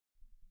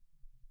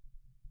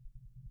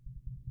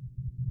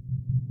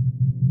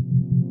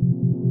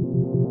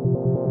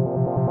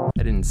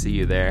can see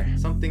you there.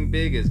 Something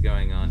big is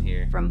going on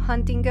here. From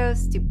hunting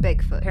ghosts to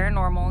Bigfoot.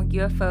 Paranormal,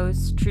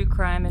 UFOs, true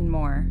crime, and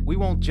more. We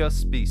won't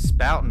just be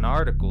spouting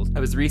articles. I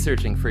was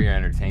researching for your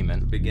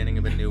entertainment. The beginning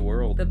of a new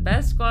world. The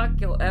best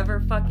guac you'll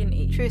ever fucking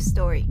eat. True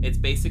story. It's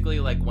basically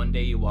like one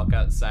day you walk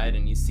outside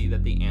and you see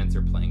that the ants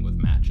are playing with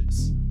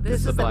matches.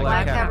 This is the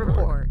Black Cat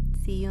Report.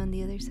 See you on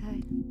the other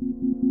side.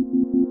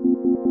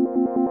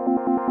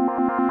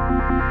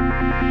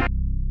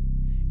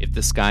 If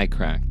the sky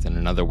cracked and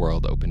another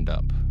world opened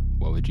up,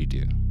 what would you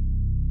do?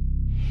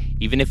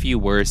 Even if you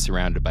were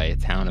surrounded by a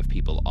town of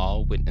people,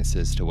 all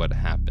witnesses to what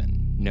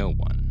happened, no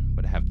one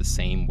would have the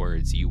same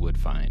words you would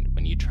find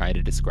when you try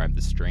to describe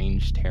the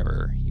strange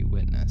terror you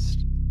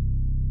witnessed.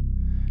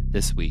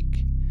 This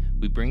week,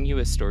 we bring you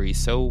a story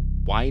so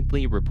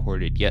widely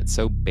reported yet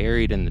so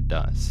buried in the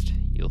dust,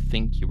 you'll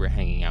think you were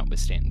hanging out with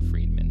Stanton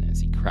Friedman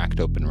as he cracked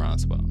open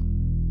Roswell.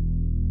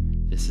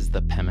 This is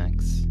the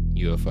Pemex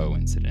UFO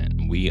incident,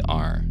 and we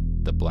are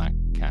the Black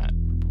Cat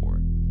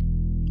Report.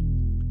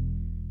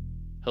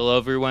 Hello,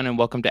 everyone, and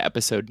welcome to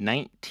episode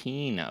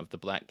 19 of the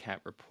Black Cat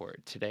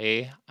Report.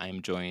 Today,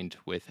 I'm joined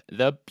with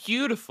the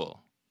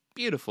beautiful,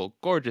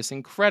 gorgeous,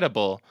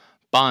 incredible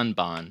Bon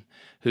Bon,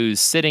 who's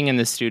sitting in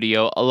the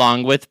studio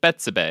along with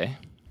Betsabe.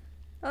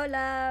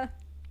 Hola.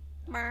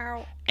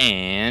 Meow.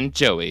 And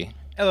Joey.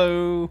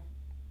 Hello.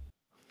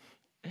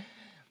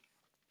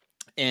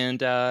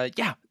 And,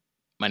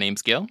 my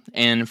name's Gil,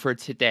 and for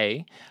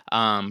today's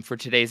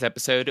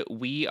episode,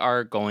 we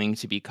are going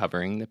to be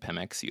covering the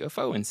Pemex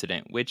UFO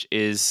incident, which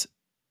is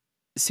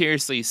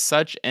seriously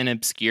such an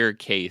obscure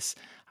case.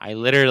 I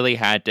literally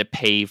had to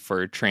pay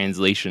for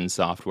translation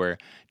software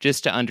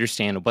just to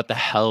understand what the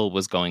hell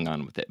was going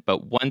on with it.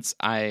 But once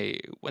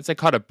I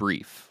caught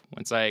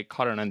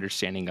an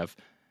understanding of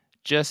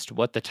just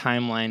what the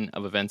timeline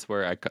of events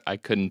were, I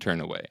couldn't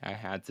turn away. I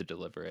had to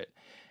deliver it.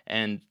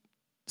 And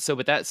so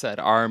with that said,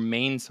 our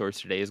main source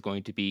today is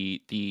going to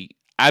be the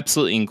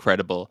absolutely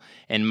incredible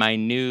and my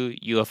new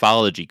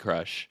ufology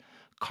crush,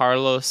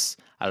 Carlos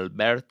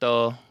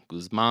Alberto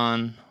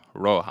Guzman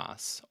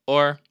Rojas,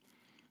 or,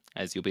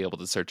 as you'll be able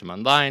to search him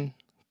online,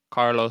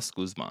 Carlos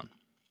Guzman.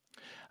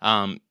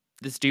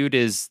 This dude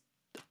is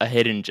a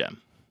hidden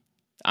gem.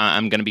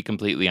 I'm going to be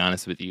completely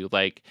honest with you.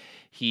 Like,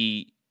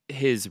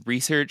 his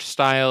research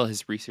style,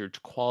 his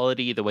research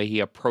quality, the way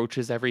he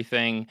approaches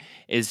everything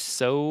is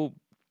so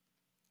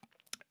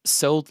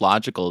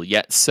logical,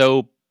 yet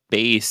so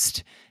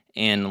based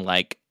in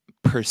like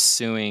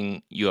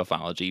pursuing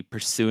ufology,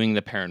 pursuing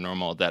the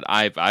paranormal, that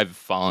I've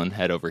fallen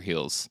head over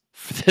heels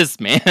for this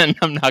man.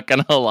 I'm not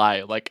gonna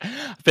lie. Like,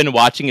 I've been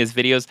watching his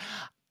videos.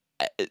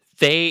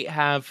 They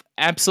have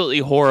absolutely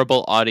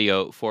horrible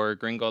audio for a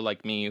gringo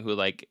like me who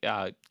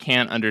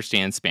can't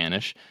understand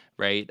Spanish,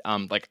 right?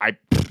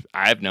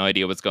 I have no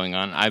idea what's going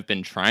on. I've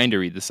been trying to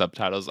read the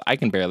subtitles. I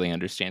can barely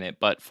understand it.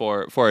 But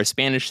for a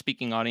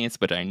Spanish-speaking audience,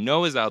 which I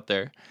know is out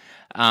there,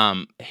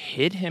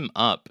 hit him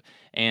up.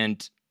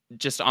 And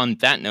just on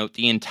that note,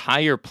 the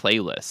entire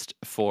playlist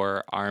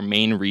for our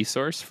main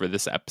resource for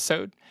this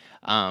episode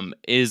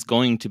is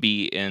going to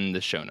be in the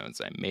show notes.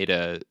 I made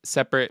a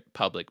separate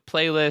public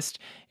playlist.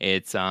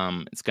 It's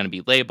going to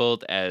be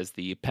labeled as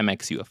the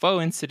Pemex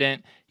UFO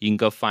incident. You can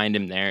go find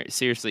him there.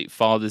 Seriously,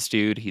 follow this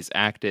dude. He's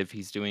active.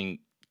 He's doing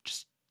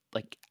just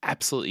like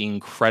absolutely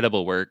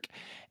incredible work.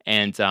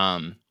 And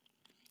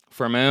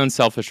for my own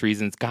selfish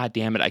reasons, God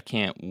damn it, I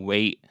can't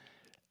wait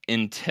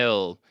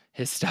until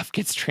his stuff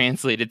gets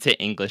translated to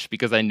English,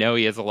 because I know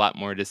he has a lot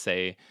more to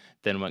say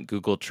than what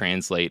Google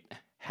Translate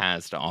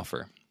has to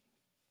offer.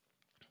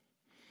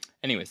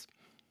 Anyways,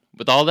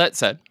 with all that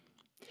said,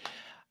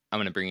 I'm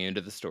going to bring you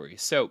into the story.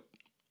 So,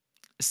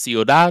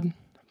 Ciudad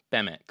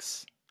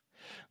Pemex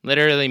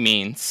literally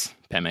means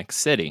Pemex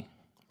City,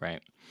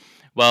 right?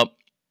 Well,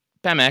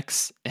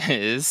 Pemex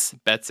is,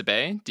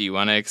 Betsabe, do you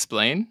want to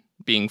explain,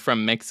 being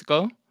from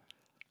Mexico?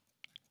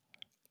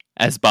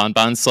 As Bon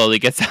Bon slowly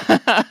gets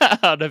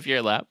out of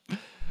your lap.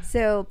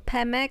 So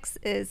Pemex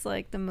is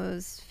like the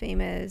most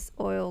famous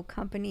oil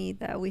company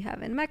that we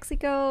have in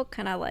Mexico.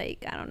 Kind of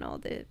like, I don't know,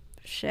 the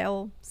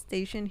Shell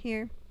station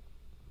here.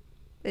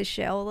 Is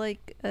Shell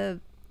like a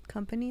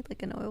company,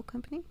 like an oil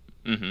company?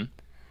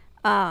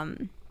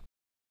 Mm-hmm.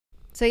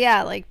 So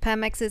yeah, like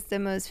Pemex is the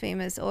most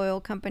famous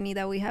oil company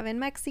that we have in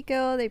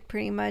Mexico. They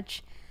pretty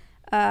much,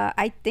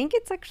 I think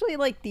it's actually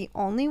like the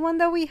only one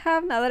that we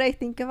have. Now that I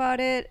think about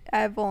it,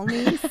 I've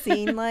only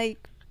seen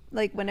like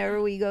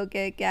whenever we go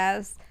get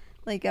gas,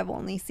 like I've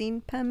only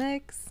seen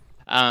Pemex.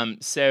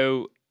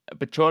 So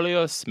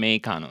Petróleos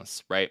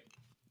Mexicanos, right?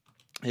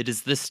 It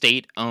is the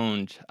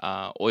state-owned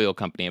oil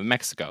company of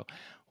Mexico.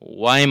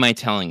 Why am I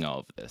telling all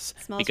of this?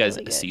 Because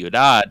really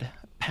Ciudad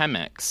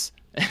Pemex,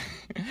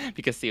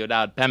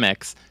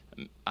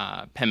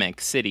 Pemex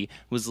City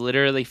was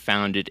literally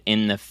founded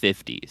in the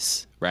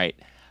 50s, right?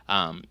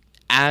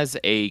 As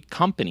a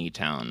company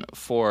town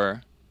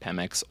for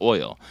Pemex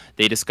oil.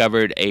 They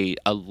discovered a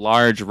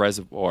large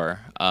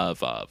reservoir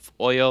of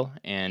oil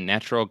and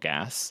natural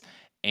gas,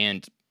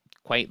 and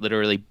quite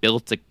literally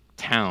built a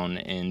town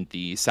in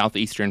the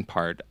southeastern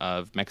part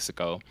of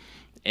Mexico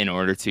in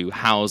order to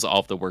house all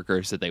of the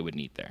workers that they would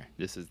need there.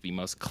 This is the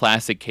most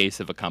classic case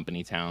of a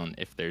company town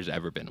if there's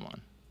ever been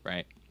one,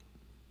 right?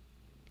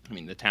 I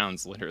mean, the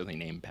town's literally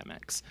named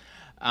Pemex.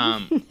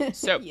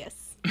 So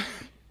Yes.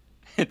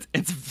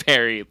 it's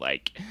very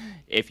like,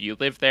 if you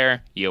live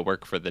there, you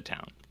work for the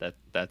town.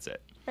 That's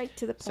it. Right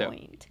to the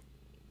point.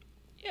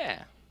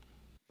 Yeah.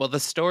 Well, the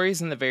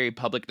stories and the very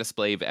public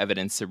display of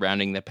evidence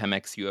surrounding the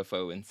Pemex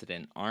UFO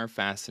incident are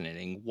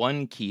fascinating.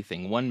 One key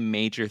thing, one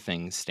major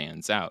thing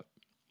stands out.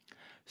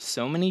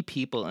 So many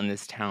people in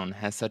this town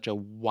has such a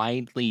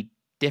widely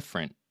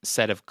different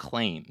set of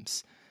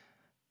claims.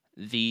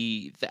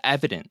 The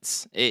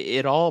evidence,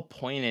 it all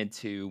pointed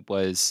to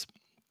was,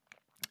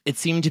 it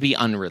seemed to be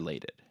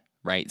unrelated,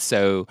 right?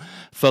 So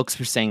folks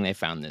were saying they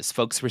found this.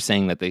 Folks were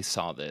saying that they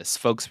saw this.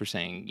 Folks were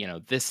saying,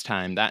 this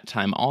time, that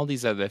time, all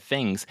these other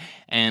things.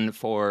 And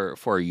for a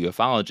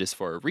ufologist,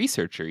 for a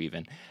researcher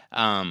even,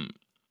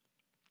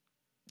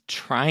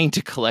 trying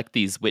to collect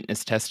these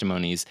witness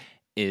testimonies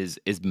is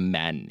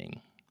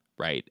maddening,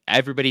 right?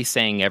 Everybody's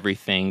saying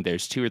everything.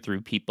 There's 2 or 3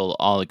 people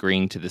all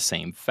agreeing to the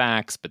same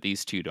facts, but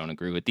these 2 don't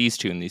agree with these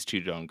 2, and these 2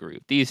 don't agree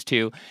with these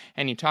 2.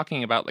 And you're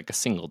talking about like a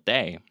single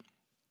day.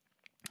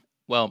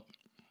 Well,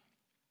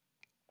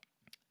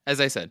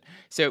 as I said,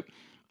 so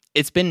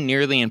it's been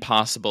nearly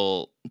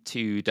impossible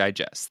to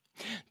digest.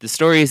 The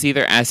story has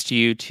either asked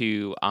you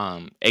to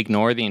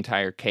ignore the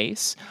entire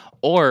case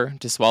or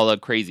to swallow a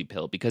crazy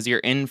pill because you're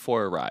in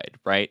for a ride,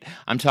 right?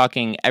 I'm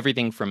talking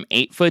everything from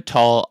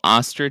 8-foot-tall,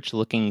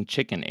 ostrich-looking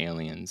chicken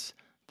aliens,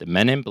 the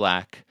Men in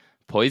Black,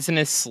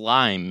 poisonous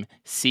slime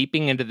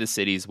seeping into the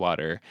city's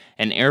water,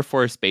 an Air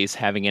Force base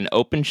having an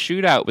open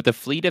shootout with a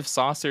fleet of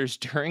saucers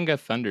during a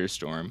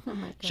thunderstorm,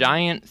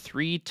 giant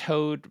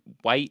 3-toed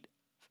white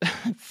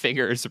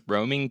figures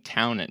roaming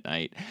town at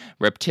night,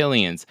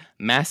 reptilians,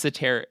 mass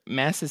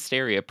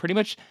hysteria, pretty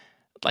much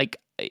like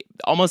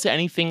almost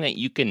anything that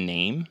you can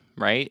name,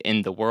 right?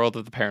 In the world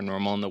of the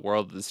paranormal, in the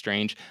world of the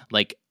strange,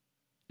 like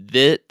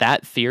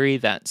that theory,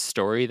 that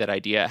story, that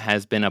idea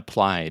has been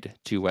applied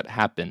to what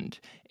happened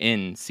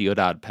in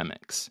Ciudad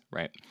Pemex,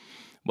 right?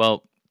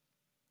 Well,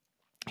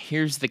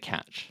 here's the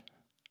catch.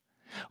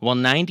 While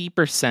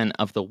 90%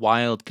 of the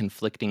wild,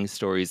 conflicting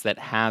stories that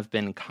have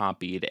been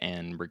copied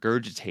and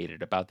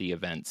regurgitated about the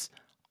events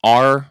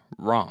are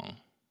wrong,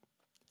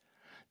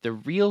 the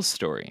real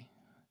story,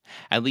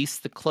 at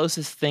least the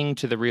closest thing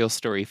to the real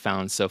story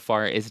found so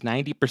far, is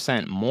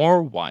 90%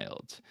 more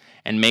wild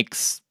and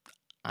makes,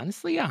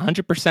 honestly,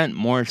 100%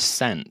 more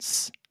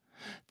sense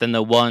than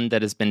the one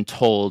that has been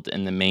told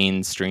in the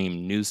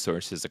mainstream news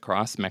sources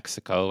across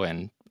Mexico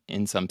and,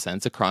 in some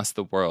sense, across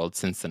the world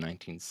since the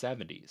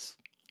 1970s.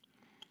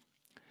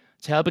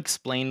 To help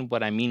explain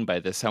what I mean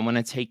by this, I want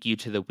to take you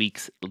to the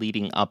weeks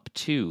leading up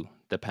to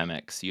the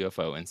Pemex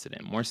UFO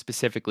incident, more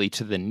specifically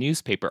to the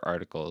newspaper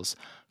articles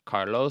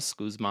Carlos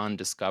Guzman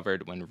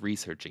discovered when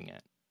researching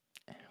it.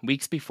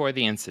 Weeks before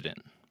the incident,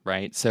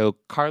 right? So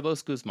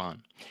Carlos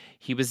Guzman,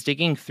 he was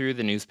digging through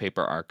the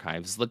newspaper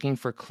archives looking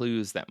for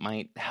clues that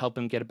might help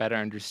him get a better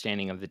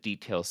understanding of the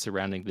details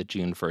surrounding the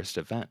June 1st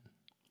event.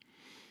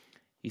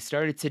 He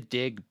started to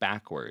dig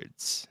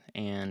backwards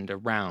and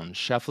around,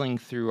 shuffling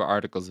through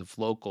articles of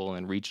local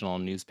and regional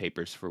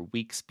newspapers for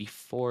weeks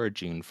before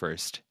June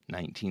 1st,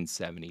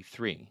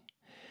 1973.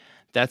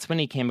 That's when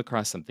he came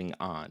across something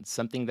odd,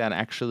 something that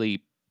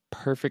actually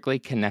perfectly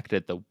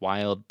connected the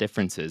wild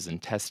differences in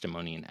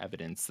testimony and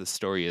evidence the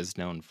story is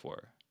known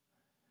for.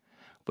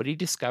 What he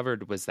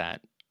discovered was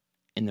that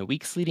in the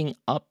weeks leading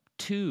up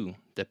to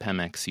the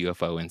Pemex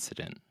UFO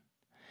incident,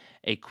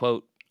 a,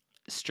 quote,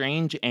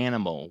 strange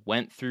animal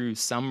went through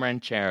some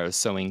rancheros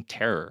sowing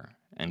terror,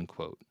 end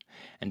quote.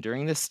 And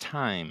during this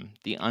time,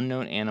 the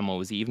unknown animal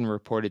was even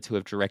reported to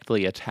have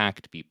directly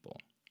attacked people.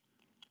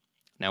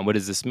 Now, what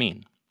does this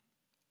mean?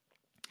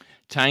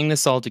 Tying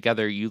this all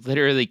together, you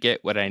literally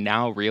get what I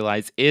now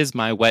realize is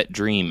my wet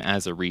dream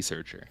as a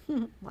researcher.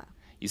 Wow.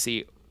 You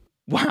see,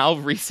 while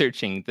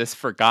researching this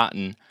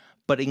forgotten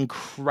but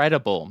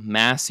incredible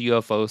mass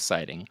UFO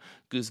sighting,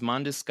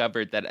 Guzman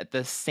discovered that at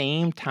the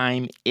same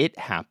time it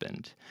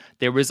happened,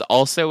 there was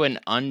also an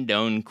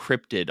unknown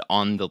cryptid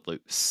on the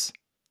loose.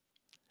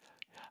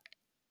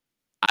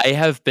 I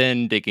have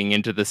been digging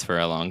into this for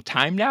a long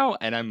time now,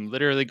 and I'm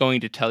literally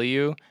going to tell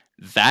you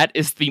that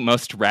is the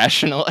most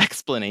rational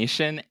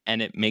explanation,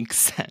 and it makes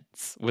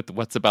sense with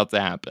what's about to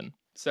happen.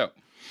 So,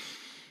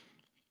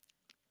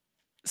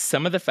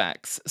 some of the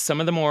facts,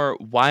 some of the more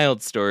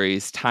wild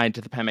stories tied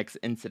to the Pemex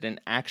incident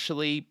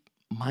actually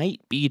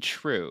might be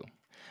true,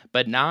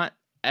 but not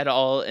at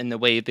all in the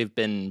way they've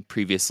been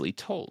previously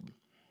told.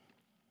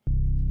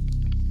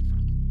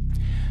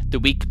 The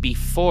week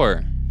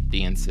before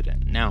the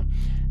incident. Now,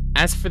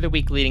 as for the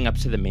week leading up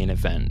to the main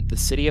event, the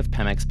city of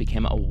Pemex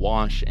became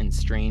awash in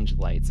strange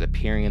lights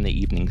appearing in the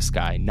evening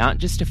sky, not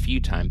just a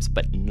few times,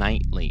 but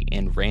nightly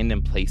in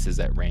random places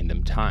at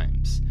random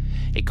times.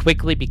 It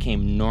quickly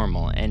became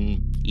normal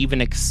and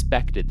even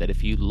expected that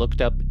if you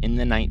looked up in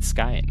the night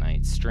sky at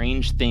night,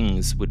 strange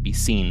things would be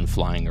seen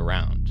flying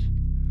around.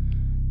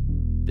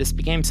 This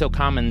became so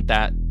common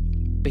that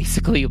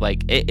basically,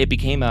 like, it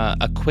became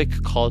a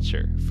quick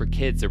culture for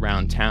kids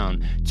around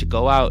town to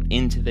go out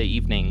into the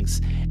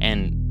evenings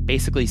and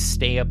basically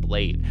stay up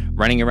late,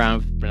 running around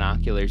with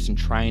binoculars and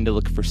trying to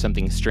look for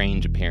something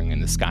strange appearing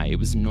in the sky. It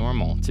was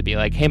normal to be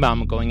like, hey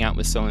mom, I'm going out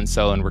with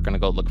so-and-so and we're going to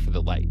go look for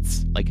the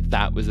lights. Like,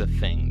 that was a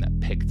thing that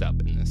picked up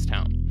in this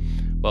town.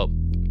 Well,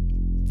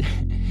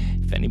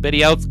 if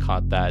anybody else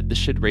caught that, this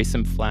should raise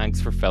some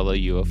flags for fellow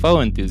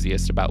UFO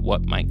enthusiasts about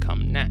what might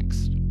come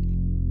next.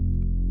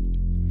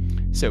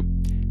 So,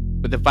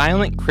 with a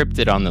violent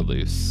cryptid on the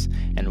loose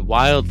and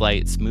wild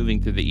lights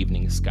moving through the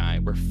evening sky,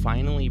 we're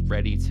finally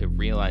ready to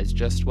realize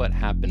just what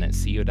happened at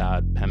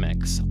Ciudad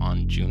Pemex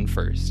on June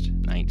 1st,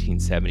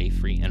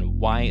 1973, and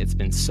why it's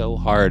been so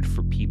hard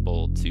for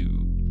people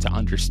to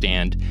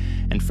understand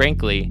and,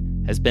 frankly,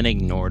 has been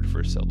ignored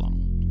for so long.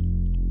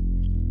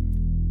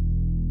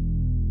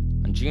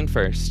 On June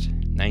 1st,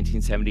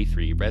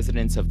 1973,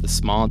 residents of the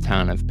small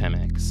town of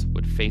Pemex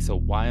would face a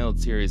wild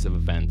series of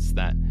events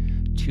that,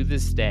 to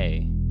this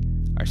day,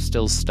 are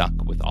still stuck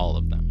with all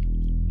of them.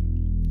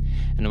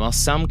 And while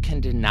some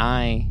can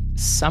deny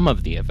some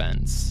of the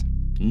events,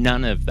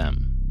 none of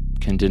them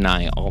can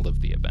deny all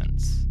of the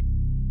events.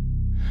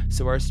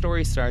 So our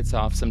story starts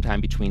off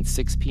sometime between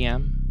 6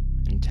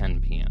 p.m. and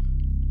 10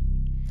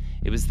 p.m.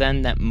 It was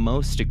then that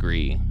most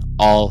agree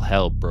all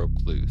hell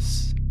broke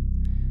loose,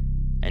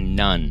 and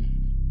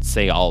none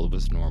say all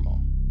was normal.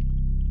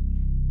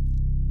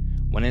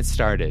 When it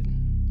started,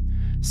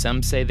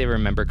 some say they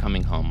remember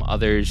coming home,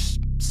 others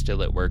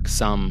still at work,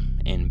 some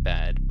in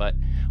bed, but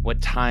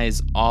what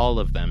ties all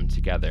of them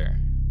together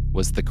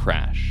was the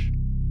crash.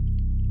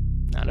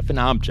 Not of an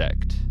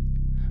object,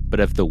 but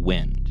of the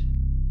wind.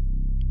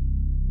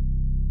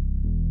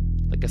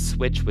 Like a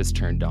switch was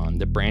turned on,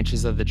 the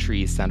branches of the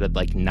trees sounded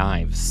like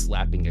knives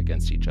slapping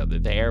against each other.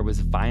 The air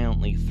was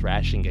violently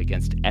thrashing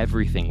against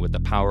everything with the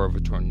power of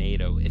a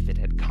tornado if it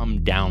had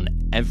come down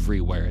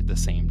everywhere at the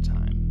same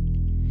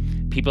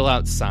time. People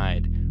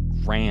outside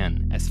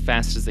ran as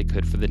fast as they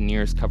could for the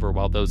nearest cover,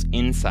 while those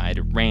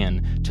inside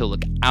ran to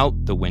look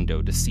out the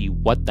window to see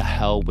what the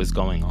hell was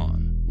going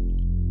on.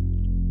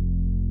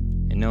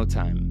 In no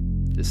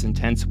time, this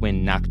intense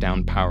wind knocked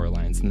down power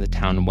lines and the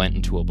town went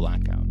into a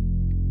blackout.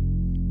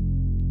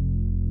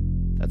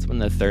 That's when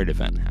the third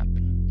event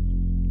happened.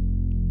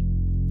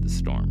 The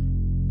storm.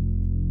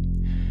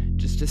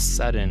 Just as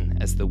sudden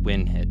as the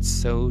wind hit,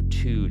 so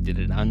too did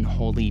an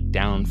unholy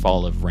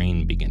downfall of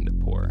rain begin to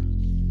pour.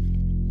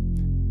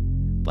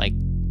 Like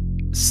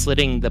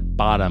slitting the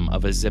bottom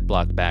of a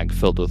Ziploc bag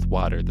filled with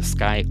water, the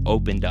sky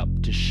opened up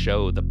to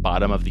show the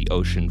bottom of the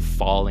ocean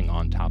falling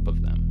on top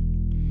of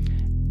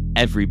them.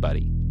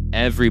 Everybody,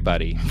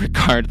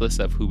 regardless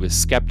of who was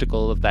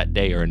skeptical of that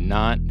day or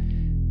not,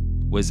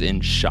 was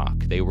in shock.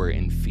 They were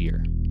in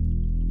fear.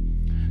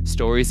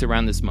 Stories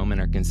around this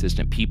moment are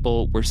consistent.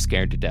 People were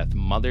scared to death.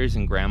 Mothers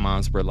and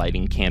grandmas were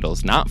lighting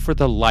candles, not for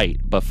the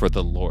light, but for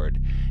the Lord.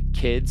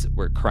 Kids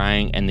were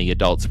crying and the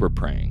adults were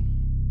praying.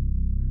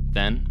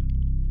 Then,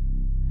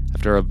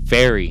 after a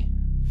very,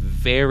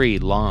 very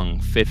long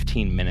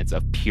 15 minutes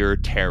of pure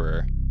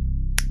terror,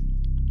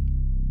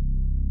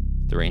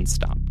 the rain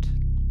stopped.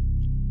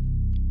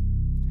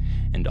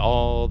 And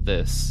all of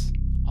this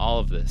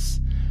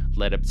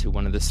led up to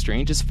one of the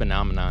strangest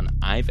phenomenon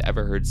I've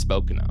ever heard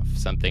spoken of,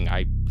 something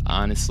I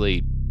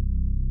honestly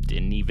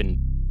didn't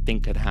even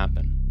think could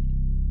happen.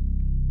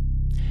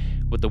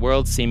 With the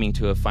world seeming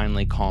to have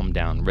finally calmed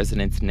down,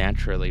 residents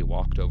naturally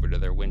walked over to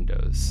their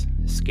windows,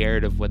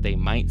 scared of what they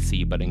might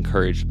see but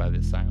encouraged by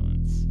the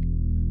silence.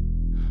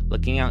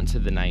 Looking out into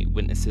the night,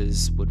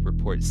 witnesses would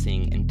report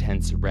seeing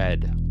intense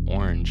red,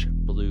 orange,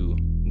 blue,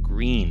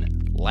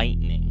 green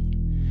lightning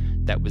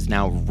that was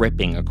now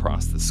ripping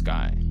across the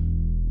sky.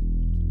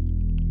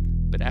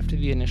 But after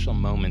the initial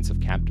moments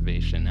of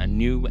captivation, a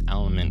new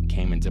element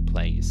came into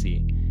play, you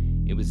see.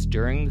 It was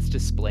during this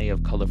display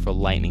of colorful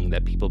lightning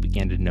that people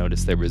began to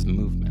notice there was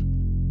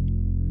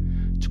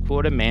movement. To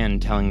quote a man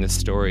telling the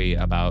story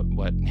about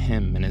what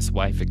him and his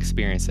wife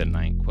experienced at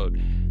night, quote,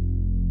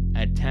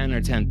 "At 10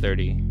 or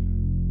 10:30,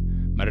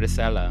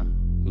 Maricela,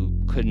 who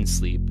couldn't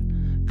sleep,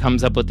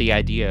 comes up with the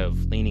idea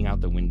of leaning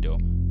out the window.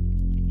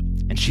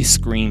 And she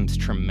screams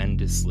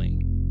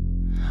tremendously.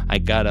 I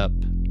got up.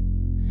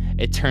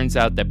 It turns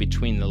out that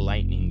between the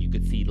lightning, you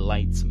could see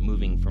lights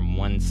moving from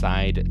one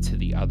side to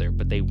the other,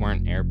 but they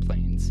weren't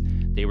airplanes.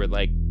 They were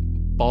like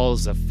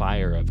balls of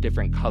fire of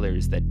different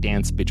colors that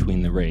danced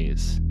between the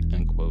rays,"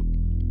 end quote.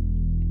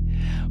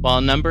 While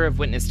a number of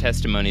witness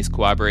testimonies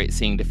corroborate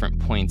seeing different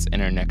points in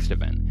our next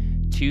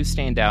event, two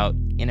stand out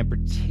in a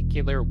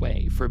particular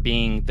way for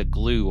being the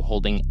glue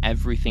holding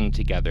everything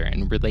together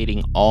and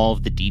relating all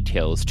of the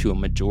details to a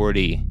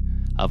majority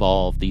of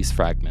all of these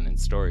fragmented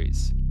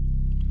stories.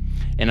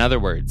 In other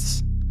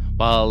words,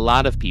 while a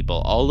lot of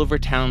people all over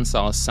town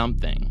saw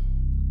something,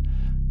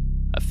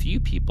 a few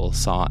people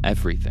saw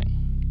everything.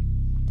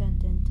 Dun,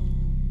 dun,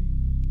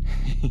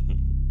 dun.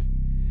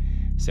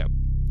 So,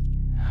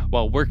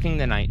 while working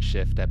the night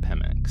shift at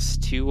Pemex,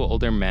 two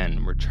older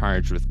men were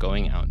charged with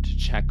going out to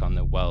check on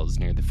the wells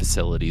near the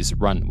facility's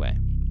runway.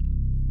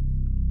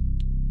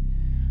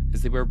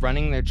 as they were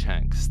running their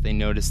checks, they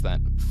noticed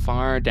that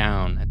far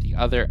down at the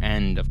other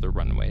end of the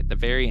runway, at the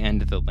very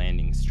end of the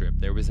landing strip,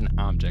 there was an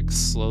object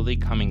slowly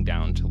coming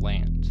down to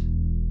land.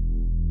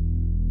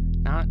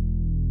 Not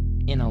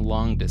in a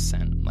long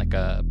descent, like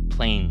a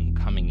plane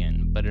coming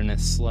in, but in a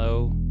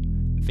slow,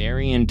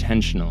 very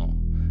intentional,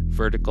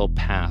 vertical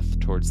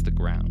path towards the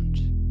ground.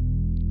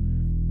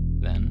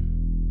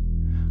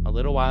 Then, a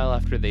little while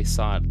after they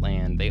saw it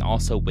land, they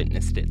also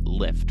witnessed it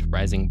lift,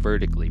 rising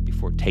vertically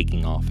before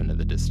taking off into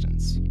the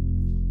distance.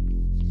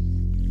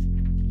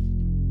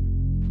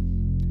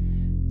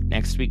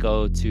 Next, we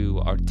go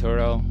to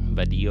Arturo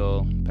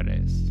Vadillo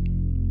Perez.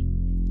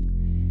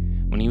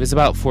 When he was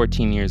about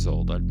 14 years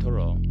old,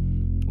 Arturo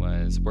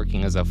was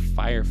working as a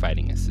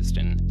firefighting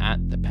assistant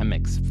at the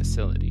Pemex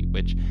facility,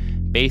 which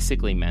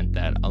basically meant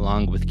that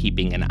along with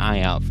keeping an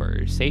eye out for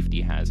a safety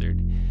hazard,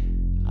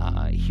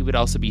 he would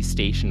also be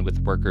stationed with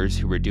workers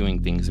who were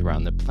doing things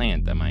around the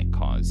plant that might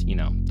cause,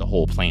 the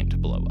whole plant to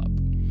blow up.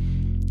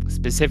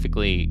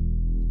 Specifically,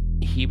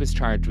 he was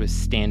charged with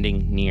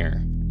standing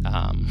near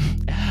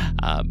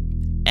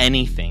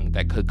anything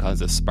that could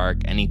cause a spark,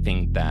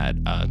 anything that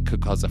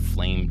could cause a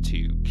flame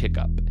to kick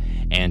up,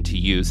 and to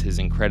use his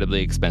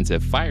incredibly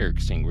expensive fire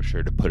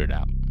extinguisher to put it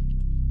out.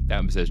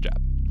 That was his job.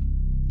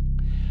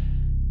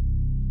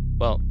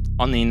 Well,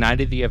 on the night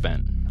of the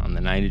event, on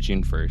the night of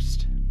June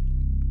 1st,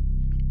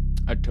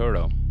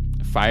 Arturo,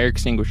 a fire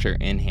extinguisher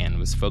in hand,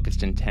 was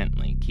focused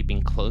intently,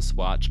 keeping close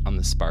watch on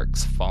the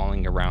sparks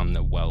falling around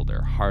the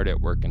welder hard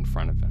at work in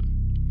front of him.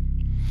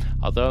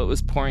 Although it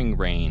was pouring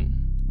rain,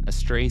 a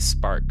stray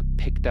spark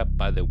picked up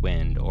by the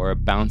wind or a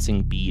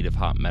bouncing bead of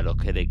hot metal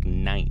could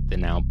ignite the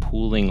now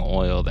pooling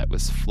oil that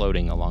was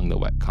floating along the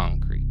wet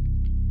concrete.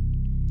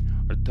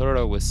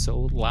 Arturo was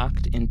so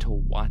locked into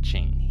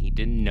watching, he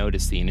didn't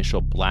notice the initial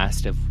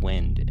blast of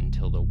wind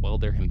until the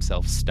welder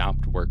himself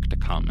stopped work to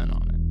comment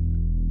on it.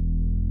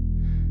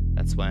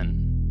 That's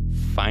when,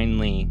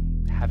 finally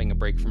having a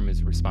break from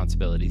his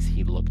responsibilities,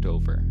 he looked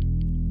over.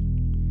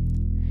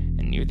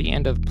 And near the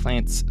end of the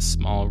plant's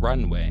small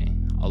runway,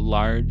 a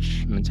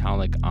large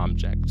metallic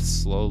object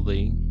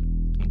slowly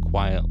and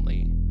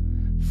quietly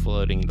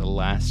floating the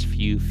last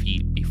few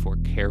feet before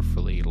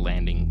carefully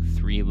landing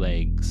 3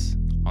 legs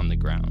on the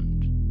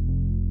ground.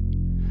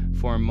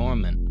 For a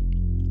moment,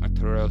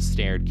 Arturo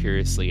stared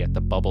curiously at the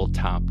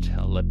bubble-topped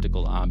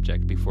elliptical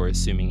object before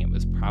assuming it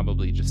was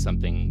probably just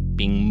something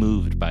being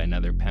moved by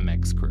another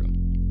Pemex crew.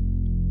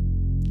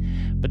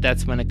 But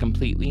that's when a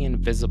completely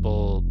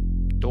invisible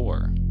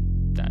door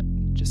that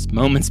just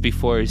moments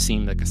before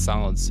seemed like a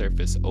solid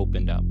surface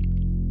opened up.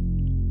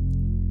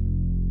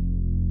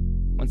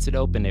 Once it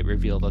opened, it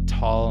revealed a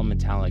tall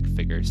metallic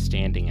figure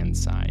standing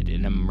inside.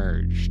 It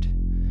emerged,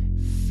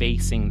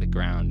 facing the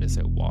ground as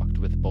it walked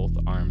with both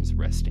arms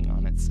resting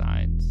on its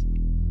sides.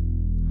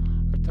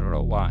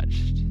 Arturo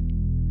watched,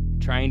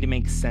 trying to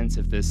make sense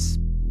of this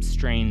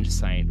strange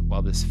sight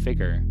while this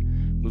figure,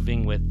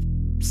 moving with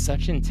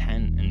such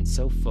intent and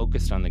so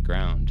focused on the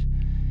ground,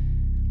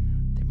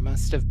 there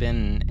must have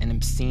been an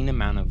obscene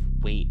amount of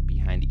weight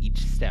behind each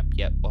step,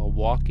 yet while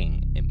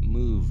walking, it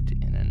moved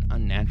in an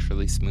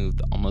unnaturally smooth,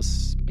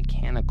 almost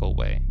mechanical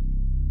way.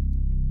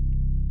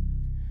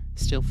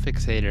 Still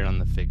fixated on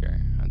the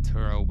figure,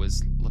 Arturo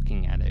was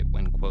looking at it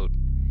when, quote,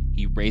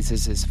 he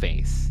raises his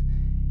face,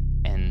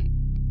 and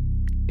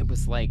it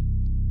was like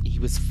he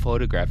was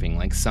photographing,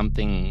 like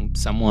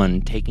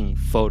someone taking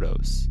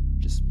photos,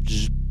 just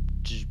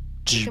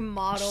like a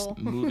model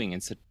moving.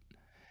 And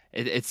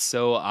it's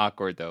so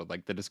awkward though.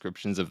 Like the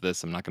descriptions of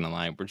this, I'm not gonna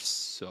lie, were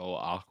so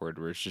awkward.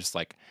 Where it's just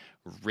like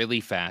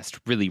really fast,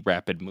 really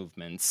rapid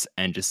movements,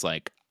 and just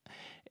like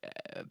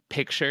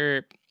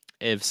picture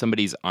if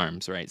somebody's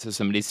arms, right? So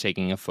somebody's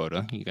taking a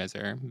photo. You guys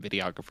are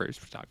videographers,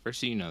 photographers,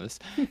 so you know this.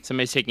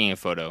 Somebody's taking a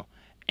photo.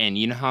 And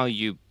you know how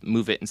you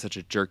move it in such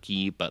a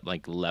jerky but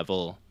like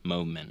level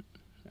movement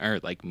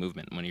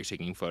when you're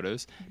taking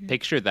photos? Mm-hmm.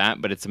 Picture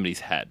that, but it's somebody's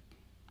head.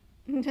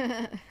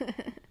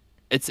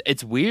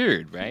 It's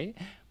weird, right?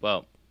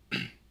 Well,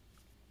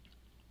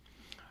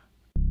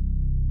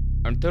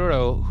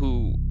 Arturo,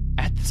 who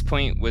at this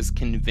point was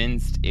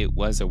convinced it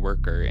was a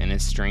worker in a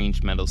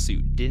strange metal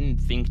suit, didn't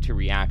think to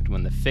react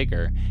when the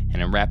figure,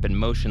 in a rapid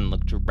motion,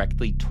 looked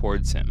directly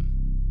towards him.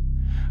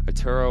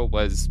 Arturo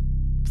was,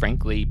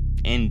 frankly,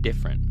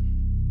 indifferent.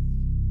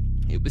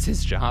 It was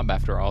his job,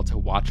 after all, to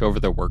watch over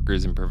the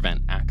workers and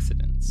prevent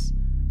accidents.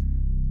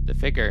 The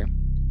figure,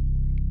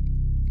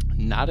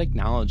 not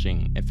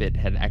acknowledging if it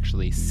had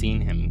actually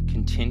seen him,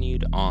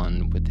 continued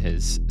on with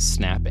his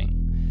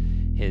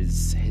snapping,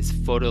 his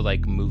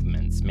photo-like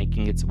movements,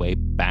 making its way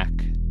back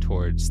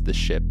towards the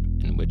ship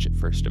in which it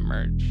first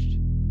emerged.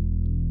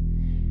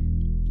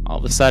 All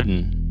of a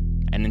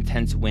sudden, an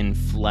intense wind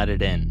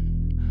flooded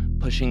in,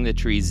 pushing the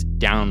trees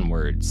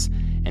downwards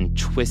and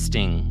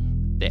twisting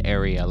the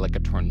area like a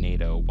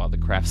tornado while the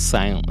craft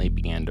silently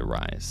began to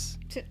rise.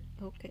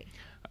 Okay.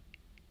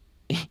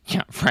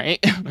 Yeah, right?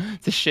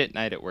 It's a shit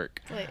night at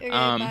work. Like,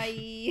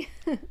 okay,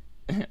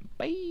 bye.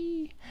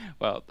 Bye.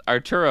 Well,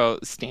 Arturo,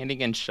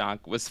 standing in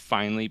shock, was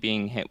finally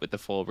being hit with the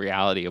full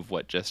reality of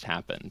what just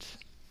happened.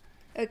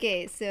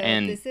 Okay, so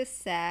And- this is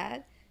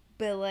sad,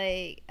 but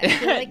like I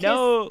feel like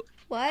No,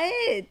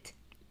 what?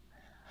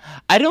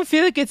 I don't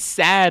feel like it's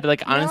sad.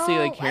 Like, honestly,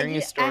 No, like hearing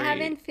a story. I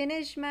haven't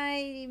finished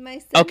my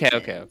Okay.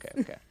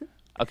 sentence.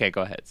 Okay,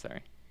 go ahead.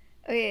 Sorry.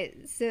 Okay,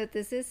 so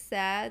this is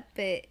sad,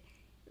 but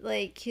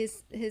like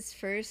his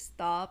first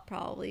thought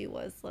probably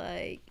was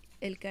like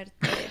el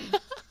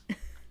cartel.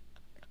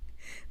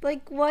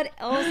 Like, what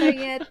else are you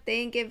gonna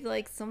think if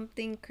like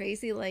something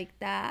crazy like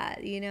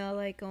that? You know,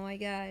 like, oh my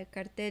god,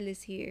 cartel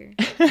is here.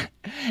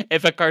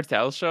 If a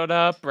cartel showed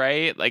up,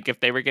 right? Like, if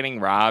they were getting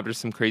robbed or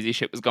some crazy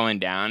shit was going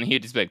down,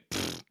 he'd just be like,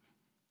 "Pfft,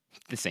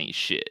 this ain't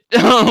shit."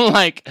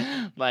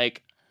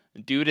 like,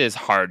 dude is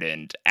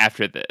hardened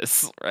after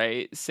this,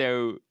 right?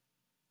 So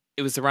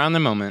it was around the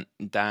moment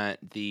that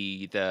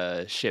the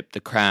ship, the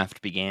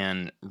craft,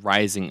 began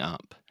rising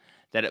up,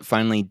 that it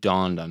finally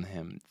dawned on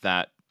him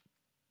that,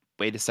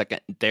 wait a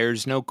second,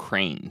 there's no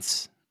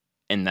cranes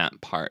in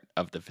that part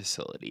of the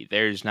facility.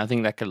 There's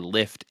nothing that could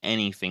lift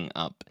anything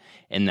up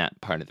in that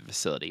part of the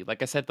facility.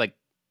 Like I said, like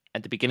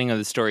at the beginning of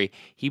the story,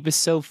 he was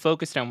so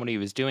focused on what he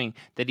was doing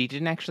that he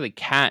didn't actually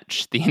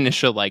catch the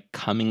initial like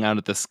coming out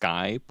of the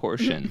sky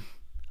portion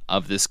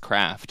of this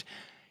craft.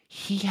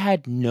 He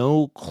had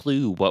no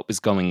clue what was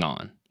going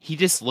on. He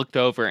just looked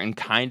over and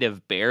kind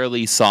of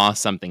barely saw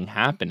something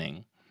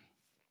happening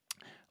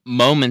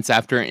moments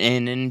after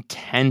an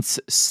intense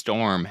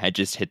storm had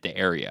just hit the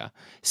area.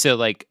 So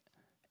like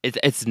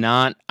it's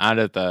not out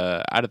of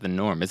the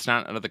norm. It's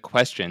not out of the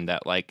question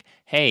that like,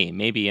 hey,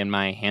 maybe in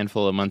my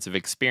handful of months of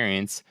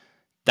experience,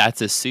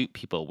 that's a suit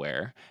people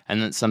wear,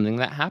 and that's something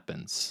that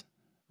happens,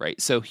 right?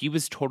 So he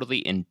was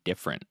totally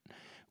indifferent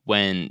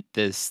when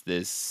this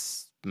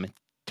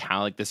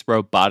metallic, this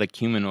robotic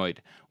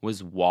humanoid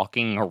was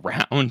walking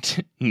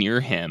around near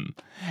him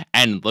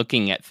and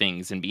looking at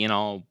things and being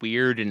all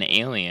weird and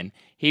alien.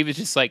 He was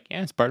just like,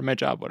 yeah, it's part of my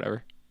job,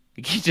 whatever.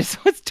 Like, he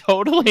just was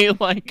totally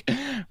like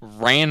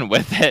ran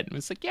with it and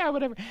was like, yeah,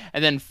 whatever.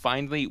 And then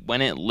finally,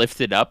 when it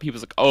lifted up, he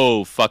was like,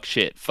 oh, fuck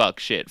shit.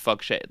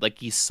 Like,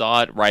 he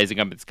saw it rising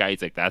up in the sky.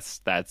 He's like,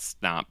 that's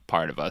not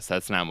part of us.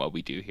 That's not what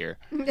we do here.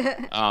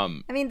 I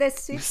mean, the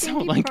suit so,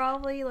 thingy like-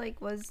 probably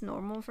like was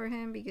normal for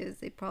him because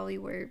they probably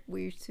wear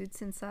weird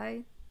suits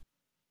inside.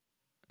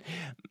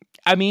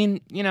 I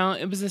mean, you know,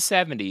 it was the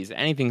 70s.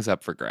 Anything's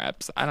up for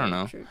grabs. I don't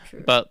know.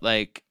 True. But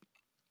like,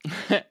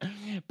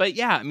 but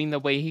yeah, I mean, the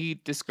way he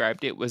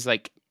described it was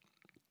like,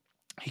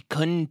 he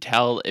couldn't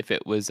tell if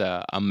it was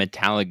a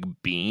metallic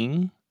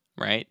being,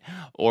 right?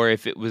 Or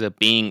if it was a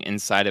being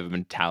inside of a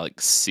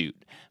metallic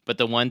suit. But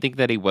the one thing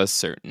that he was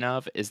certain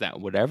of is that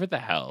whatever the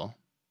hell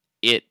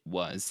it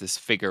was, this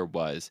figure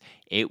was,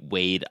 it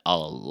weighed a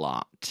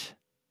lot.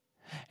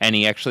 And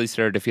he actually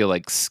started to feel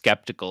like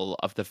skeptical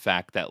of the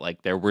fact that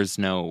like there was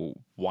no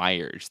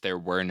wires, there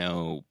were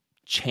no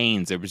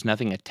chains, there was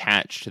nothing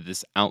attached to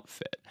this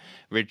outfit.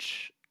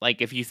 Which,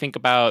 like, if you think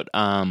about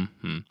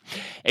the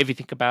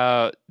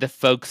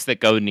folks that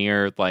go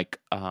near like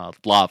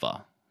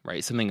lava,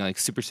 right? Something like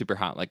super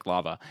hot like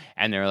lava,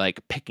 and they're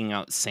like picking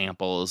out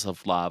samples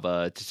of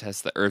lava to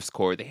test the Earth's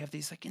core. They have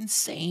these like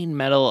insane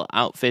metal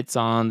outfits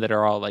on that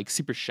are all like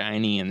super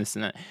shiny and this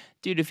and that.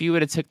 Dude, if you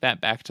would have took that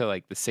back to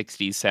like the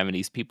 60s,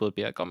 70s, people would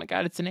be like, oh my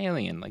God, it's an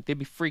alien. Like, they'd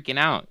be freaking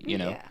out, you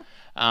know?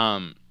 Yeah.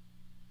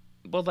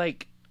 Well,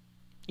 like,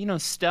 you know,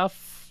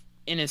 stuff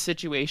in a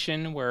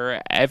situation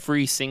where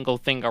every single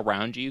thing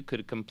around you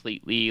could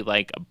completely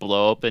like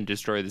blow up and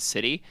destroy the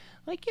city,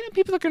 like, you know,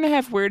 people are going to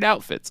have weird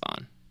outfits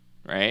on,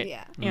 right?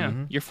 Yeah. You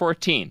know, you're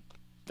 14.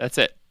 That's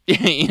it.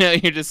 You know,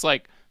 you're just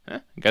like,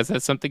 I guess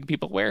that's something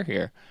people wear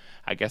here.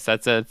 I guess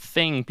that's a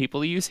thing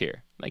people use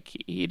here. Like,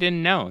 he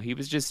didn't know. He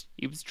was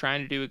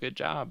trying to do a good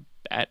job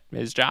at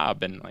his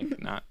job and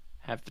like not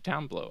have the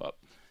town blow up.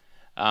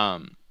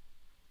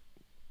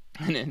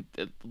 And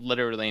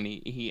literally, and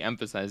he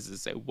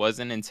emphasizes it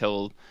wasn't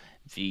until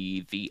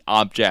the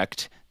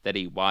object that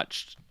he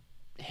watched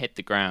hit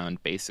the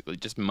ground, basically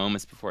just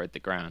moments before it hit the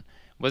ground,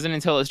 it wasn't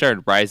until it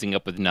started rising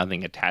up with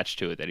nothing attached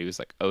to it that he was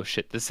like, oh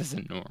shit, this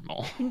isn't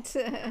normal.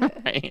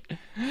 Right?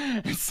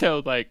 And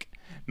so like,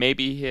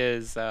 maybe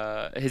his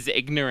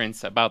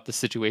ignorance about the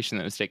situation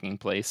that was taking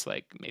place,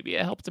 like maybe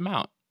it helped him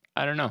out.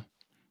 I don't know.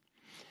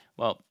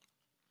 Well,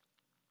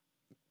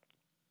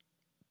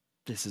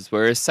 this is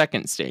where his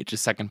second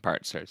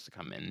part starts to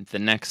come in. The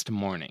next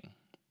morning,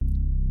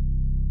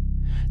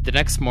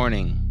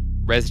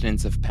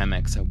 residents of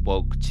Pemex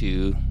awoke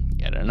to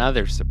yet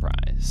another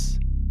surprise.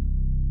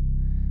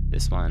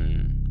 This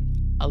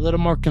one a little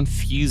more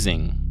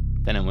confusing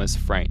than it was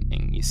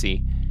frightening. You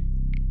see,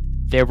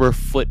 there were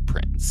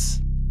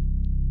footprints,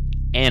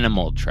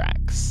 animal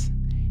tracks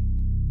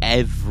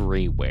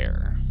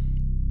everywhere.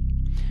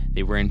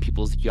 They were in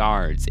people's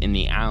yards, in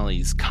the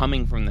alleys,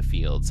 coming from the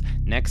fields,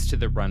 next to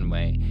the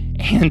runway,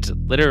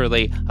 and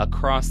literally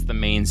across the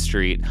main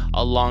street,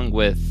 along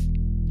with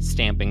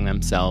stamping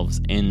themselves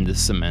in the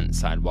cement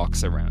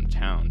sidewalks around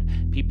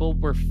town. People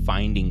were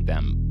finding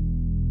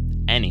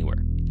them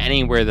anywhere.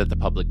 anywhere that the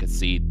public could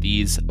see,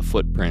 these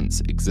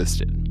footprints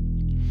existed.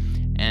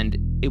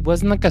 And it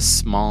wasn't like a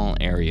small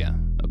area,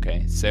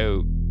 okay?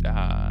 So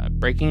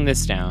breaking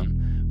this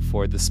down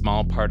for the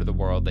small part of the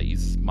world that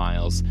uses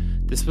miles,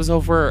 this was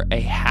over a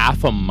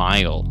half a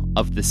mile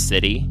of the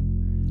city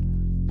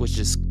was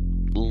just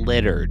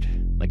littered.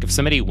 Like if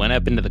somebody went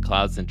up into the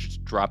clouds and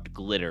just dropped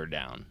glitter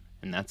down,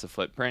 and that's a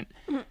footprint,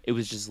 it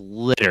was just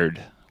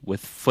littered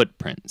with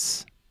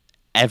footprints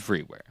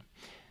everywhere.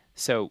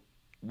 So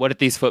what did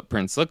these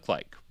footprints look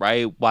like,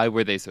 right? Why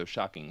were they so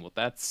shocking? Well,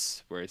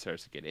 that's where it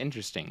starts to get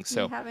interesting.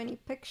 So, do you have any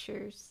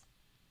pictures?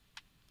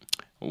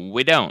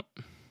 We don't.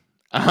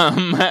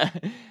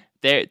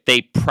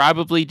 They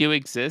probably do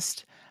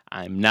exist.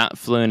 I'm not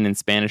fluent in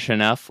Spanish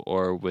enough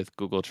or with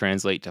Google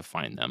Translate to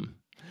find them.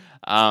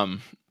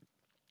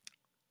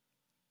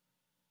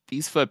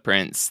 These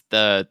footprints,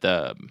 the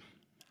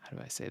how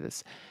do I say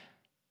this?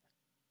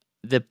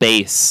 The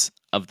base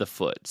of the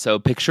foot. So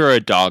picture a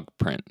dog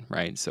print,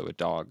 right? So a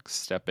dog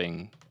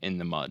stepping in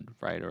the mud,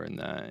 right, or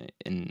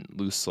in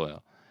loose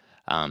soil.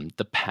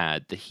 The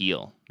pad, the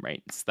heel,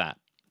 right? It's that.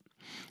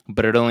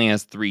 But it only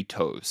has 3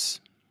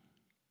 toes.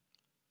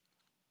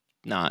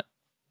 Not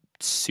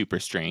super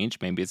strange.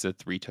 Maybe it's a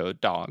 3-toed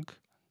dog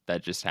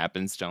that just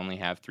happens to only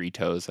have 3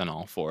 toes on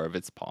all 4 of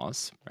its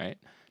paws, right?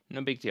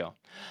 No big deal.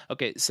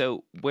 Okay,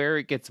 so where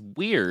it gets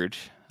weird,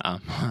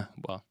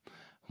 well,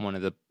 one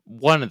of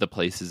the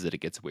places that it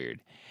gets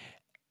weird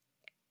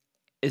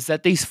is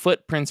that these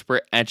footprints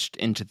were etched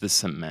into the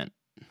cement.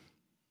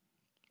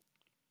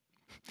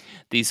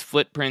 These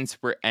footprints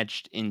were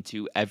etched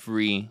into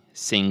every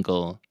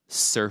single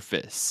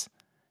surface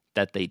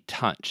that they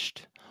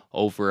touched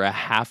over a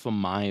half a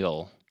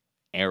mile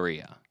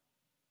area.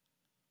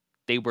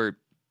 They were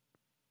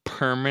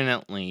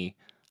permanently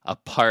a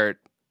part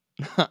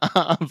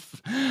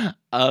of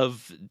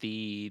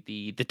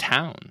the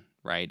town,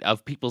 right?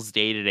 Of people's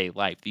day-to-day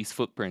life. These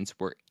footprints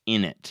were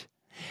in it.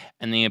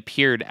 And they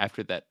appeared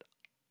after that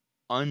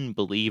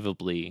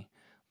unbelievably,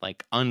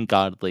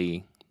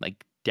 ungodly,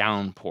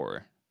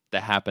 downpour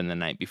that happened the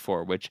night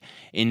before, which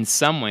in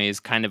some ways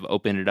kind of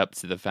opened it up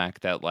to the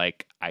fact that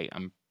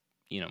I'm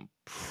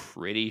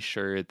pretty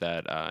sure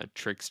that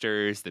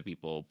tricksters, the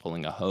people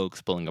pulling a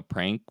hoax, pulling a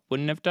prank,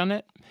 wouldn't have done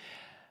it.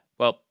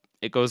 Well,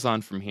 it goes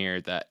on from here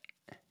that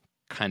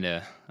kind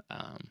of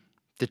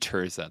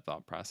deters that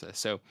thought process.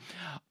 So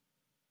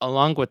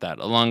along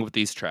with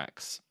these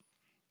tracks,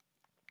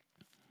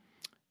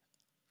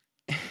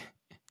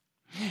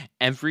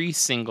 every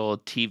single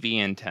TV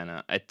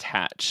antenna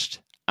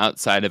attached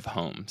outside of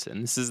homes,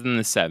 and this is in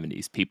the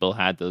 70s, people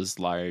had those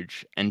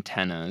large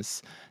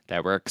antennas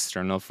that were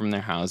external from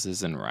their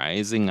houses and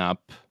rising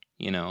up,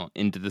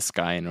 into the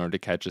sky in order to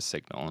catch a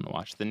signal and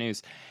watch the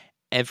news.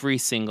 Every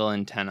single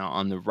antenna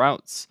on the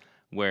routes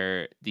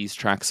where these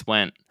tracks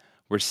went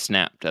were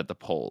snapped at the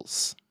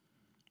poles.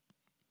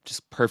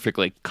 Just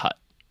perfectly cut.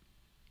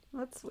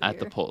 That's weird. At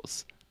the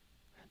poles.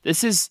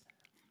 This is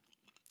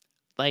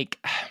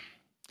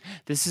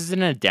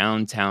in a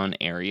downtown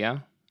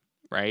area,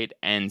 right?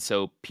 And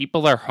so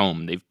people are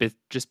home. They've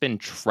just been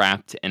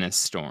trapped in a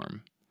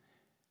storm.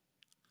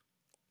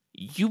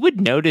 You would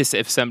notice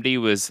if somebody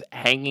was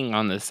hanging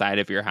on the side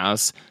of your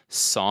house,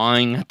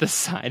 sawing at the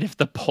side of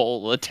the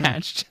pole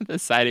attached to the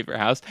side of your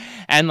house.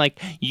 And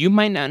you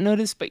might not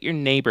notice, but your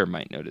neighbor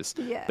might notice.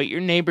 Yeah. But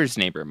your neighbor's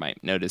neighbor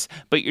might notice.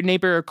 But your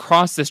neighbor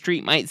across the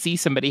street might see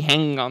somebody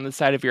hanging on the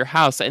side of your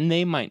house and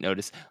they might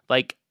notice.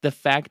 The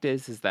fact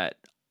is that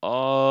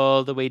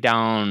all the way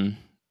down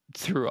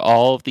through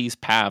all of these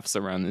paths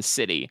around the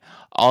city,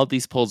 all of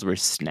these poles were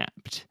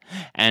snapped.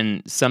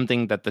 And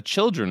something that the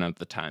children of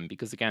the time,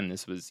 because again,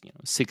 this was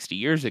 60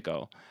 years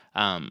ago,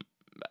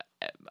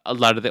 a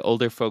lot of the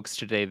older folks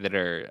today that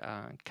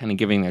are kind of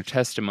giving their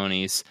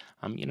testimonies,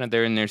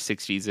 they're in their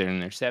 60s, they're in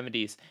their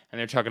 70s, and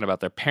they're talking about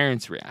their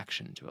parents'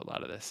 reaction to a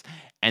lot of this.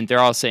 And they're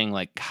all saying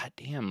God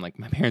damn, my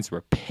parents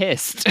were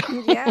pissed.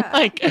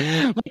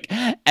 Yeah.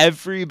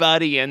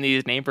 Everybody in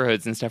these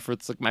neighborhoods and stuff,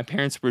 it's my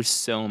parents were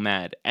so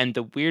mad. And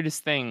the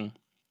weirdest thing,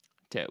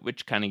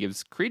 which kind of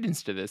gives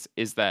credence to this,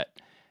 is that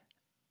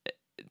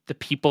the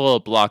people a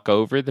block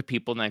over, the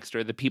people next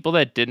door, the people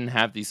that didn't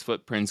have these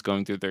footprints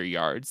going through their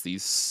yards,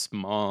 these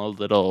small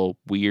little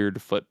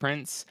weird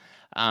footprints,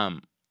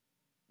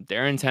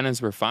 their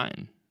antennas were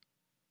fine.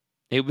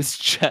 It was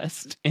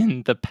just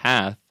in the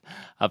path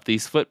of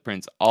these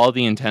footprints. All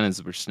the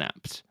antennas were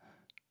snapped.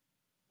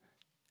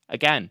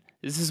 Again,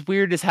 this is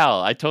weird as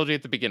hell. I told you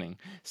at the beginning.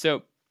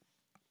 So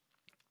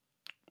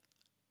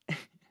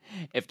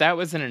if that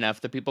wasn't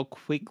enough, the people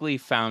quickly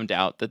found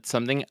out that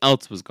something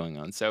else was going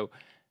on. So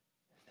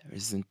there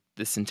was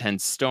this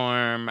intense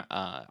storm,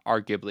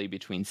 arguably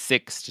between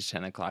 6 to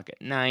 10 o'clock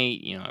at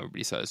night.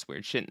 Everybody saw this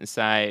weird shit in the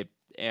sky.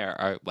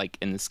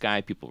 In the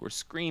sky, people were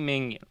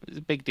screaming. It was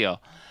a big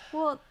deal.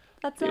 Well,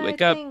 that's another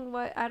thing.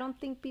 What I don't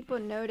think people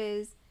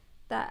notice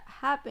that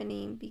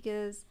happening,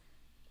 because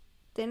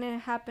didn't it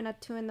happen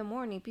at 2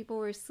 a.m? People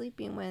were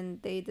sleeping when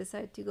they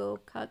decided to go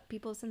cut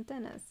people's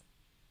antennas.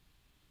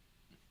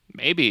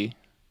 Maybe.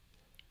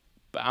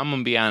 But I'm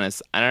gonna be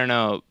honest, I don't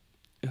know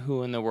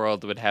who in the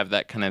world would have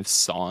that kind of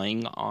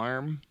sawing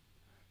arm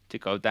to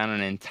go down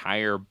an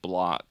entire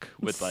block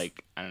with,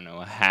 like, I don't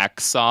know, a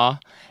hacksaw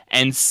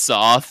and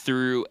saw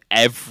through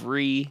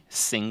every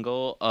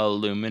single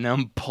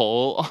aluminum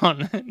pole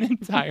on an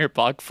entire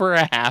block for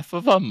a half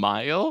of a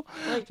mile.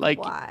 Like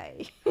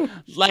why?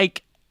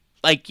 like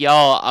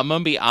y'all, I'm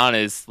gonna be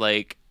honest,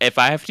 like, if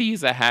I have to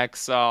use a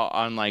hacksaw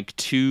on like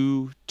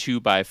two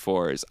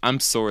 2x4s, I'm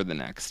sore the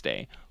next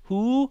day.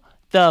 Who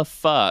the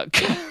fuck?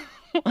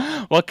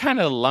 What kind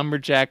of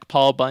lumberjack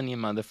Paul Bunyan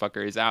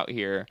motherfucker is out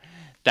here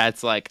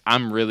that's like,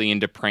 I'm really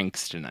into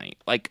pranks tonight?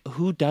 Like,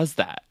 who does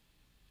that?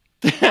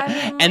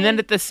 And then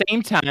at the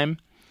same time,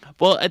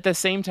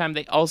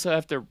 they also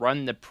have to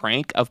run the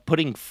prank of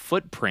putting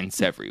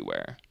footprints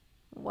everywhere.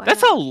 Wow.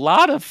 That's a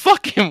lot of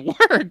fucking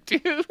work,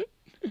 dude.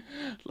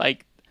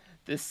 Like,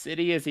 this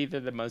city is either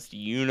the most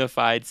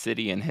unified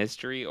city in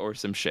history or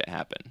some shit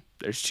happened.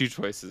 There's two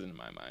choices in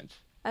my mind.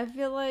 I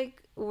feel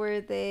like were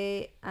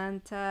they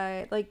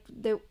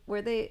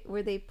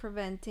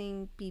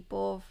preventing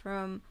people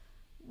from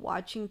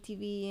watching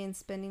TV and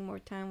spending more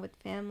time with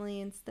family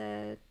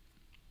instead?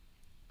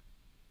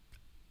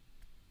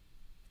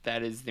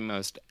 That is the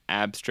most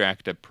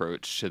abstract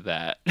approach to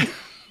that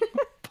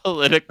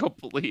political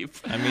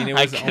belief. I mean,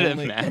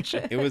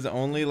 it was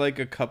only like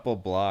a couple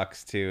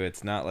blocks too.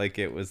 It's not like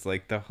it was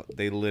like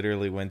they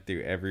literally went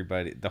through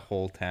the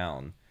whole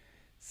town.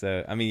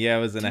 So, I mean, yeah,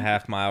 it was in a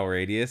half-mile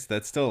radius.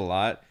 That's still a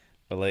lot.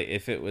 But, like,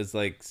 if it was,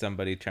 like,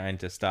 somebody trying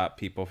to stop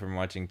people from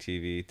watching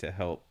TV to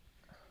help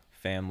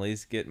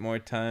families get more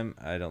time,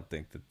 I don't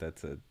think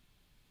that's a...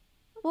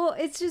 Well,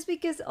 it's just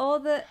because all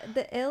the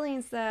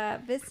aliens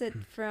that visit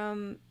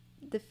from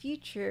the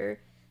future,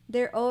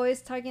 they're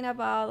always talking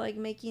about, like,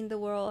 making the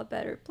world a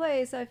better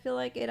place. I feel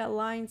like it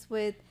aligns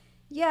with,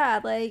 yeah,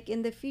 like,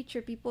 in the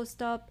future, people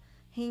stop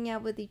hanging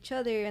out with each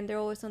other and they're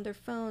always on their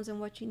phones and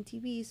watching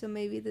TV. So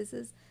maybe this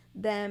is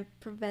them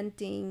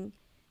preventing,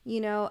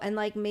 and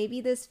like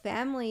maybe these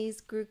families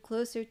grew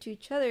closer to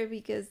each other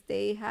because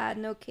they had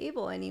no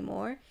cable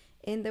anymore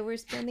and they were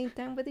spending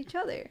time with each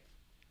other.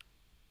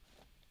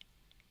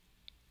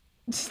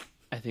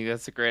 I think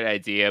that's a great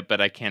idea, but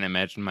I can't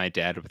imagine my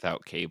dad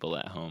without cable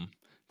at home.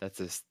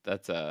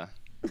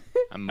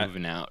 I'm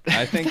moving out.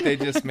 I think they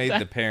just made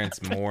the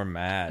parents more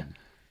mad.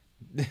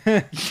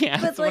 Yeah,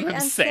 that's like, what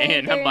I'm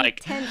saying. I'm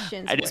like,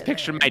 I just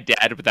picture my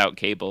dad without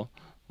cable.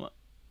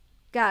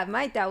 God,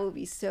 my dad would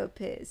be so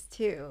pissed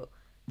too.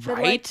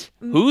 Right?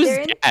 Like,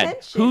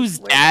 whose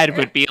dad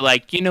would be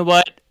like, you know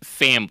what?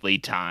 Family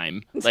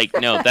time. Like,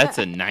 no, that's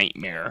a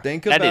nightmare.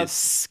 That is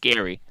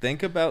scary.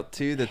 Think about,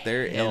 too, that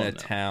they're in a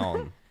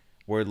town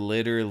where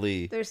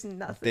literally there's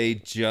nothing. They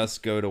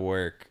just go to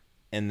work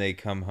and they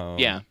come home.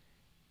 Yeah.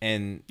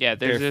 And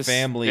their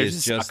family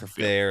is just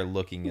there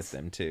looking at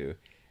them, too.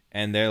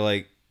 And they're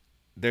like,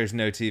 there's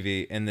no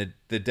TV. And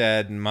the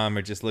dad and mom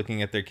are just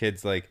looking at their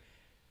kids like,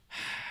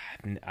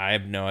 I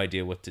have no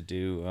idea what to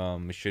do.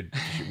 Should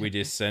we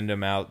just send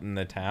them out in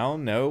the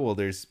town? No? Well,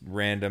 there's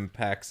random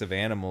packs of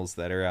animals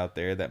that are out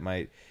there that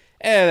might...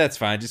 that's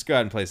fine. Just go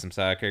out and play some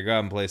soccer. Go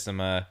out and play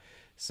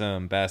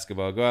some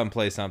basketball. Go out and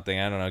play something.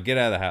 I don't know. Get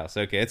out of the house.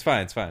 Okay, it's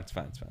fine. It's fine.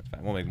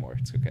 We'll make more.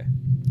 It's okay.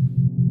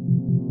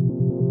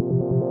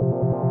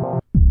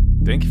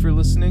 Thank you for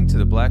listening to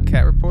the Black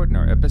Cat Report and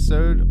our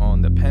episode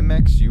on the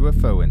Pemex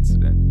UFO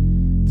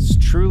incident. This is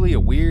truly a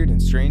weird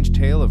and strange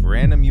tale of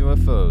random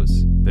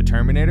UFOs. The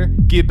Terminator,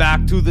 get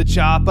back to the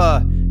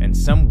chopper, and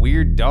some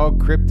weird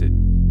dog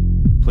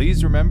cryptid.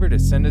 Please remember to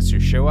send us your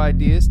show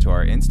ideas to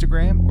our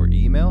Instagram or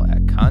email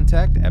at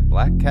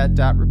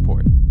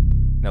contact@blackcat.report.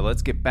 Now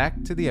let's get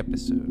back to the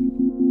episode.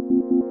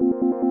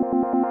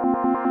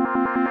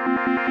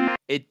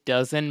 It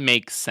doesn't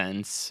make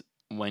sense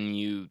when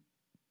you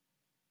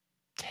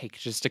take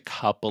just a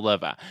couple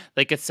of...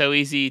 like, it's so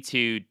easy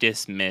to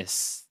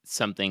dismiss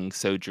something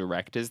so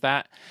direct as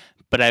that,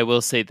 but I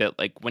will say that,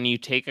 like, when you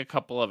take a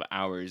couple of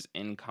hours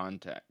in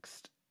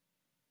context,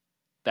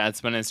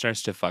 that's when it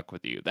starts to fuck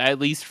with you. At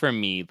least for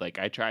me, like,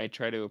 I try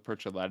to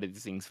approach a lot of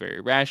these things very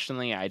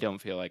rationally. I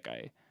don't feel like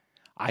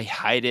I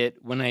hide it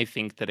when I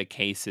think that a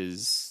case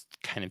is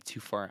kind of too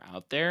far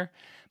out there.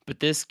 But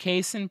this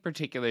case in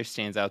particular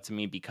stands out to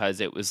me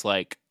because it was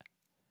like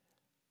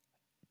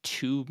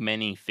too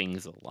many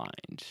things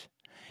aligned.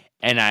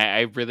 And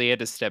I really had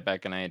to step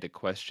back and I had to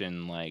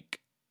question, like,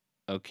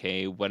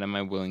 okay, what am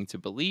I willing to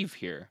believe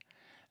here?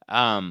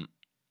 Like,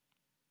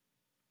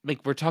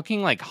 we're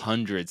talking like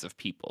hundreds of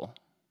people,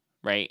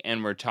 right?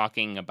 And we're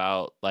talking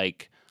about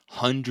like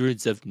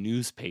hundreds of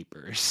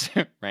newspapers,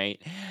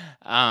 right?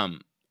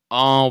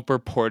 All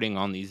reporting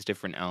on these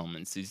different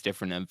elements, these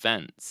different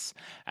events.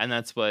 And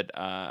that's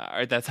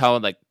that's how,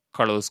 like,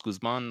 Carlos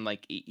Guzman,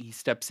 like, he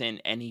steps in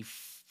and he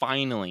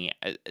finally,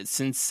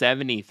 since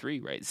 73,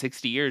 right?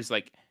 60 years,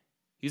 like,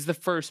 he's the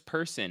first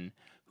person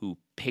who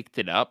picked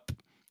it up,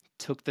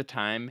 took the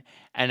time,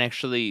 and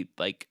actually,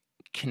 like,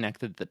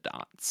 connected the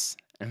dots.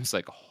 And it was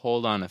like,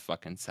 hold on a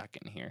fucking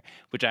second here.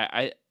 Which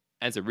I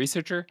as a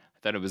researcher,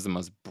 thought it was the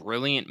most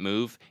brilliant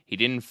move. He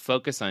didn't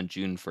focus on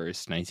June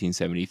 1st,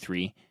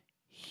 1973.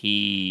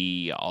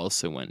 He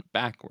also went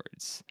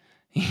backwards.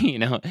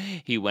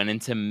 He went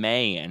into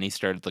May and he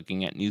started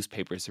looking at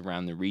newspapers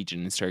around the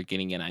region and started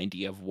getting an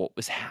idea of what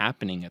was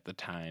happening at the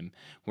time,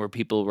 where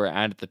people were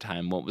at the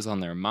time, what was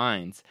on their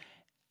minds.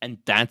 And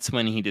that's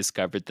when he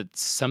discovered that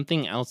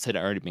something else had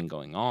already been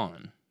going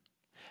on.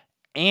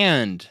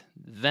 And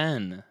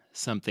then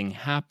something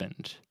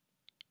happened.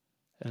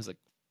 I was like,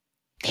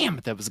 damn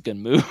it, that was a good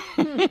move.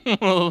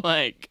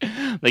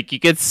 like you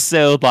get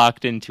so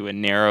locked into a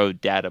narrow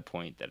data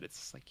point that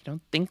it's like you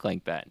don't think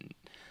like that. And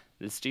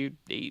this dude,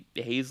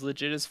 he's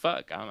legit as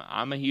fuck.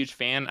 I'm a huge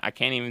fan. I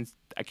can't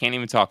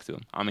even talk to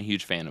him. I'm a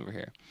huge fan over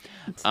here.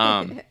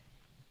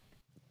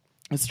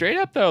 Straight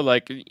up though,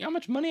 like, you know how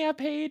much money I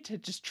paid to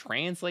just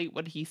translate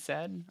what he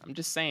said? I'm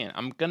just saying,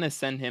 I'm gonna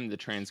send him the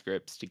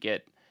transcripts to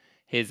get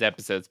his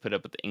episodes put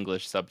up with the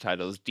English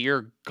subtitles.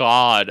 Dear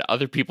God,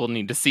 other people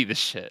need to see this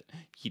shit.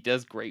 He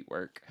does great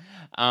work.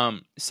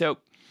 So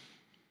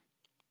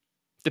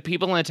the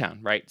people in the town,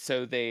 right?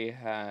 So they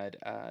had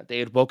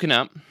woken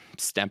up,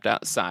 stepped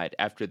outside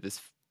after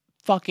this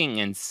fucking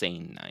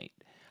insane night.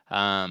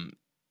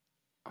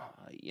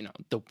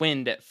 The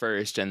wind at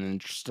first, and then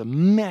just a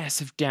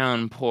massive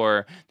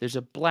downpour. There's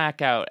a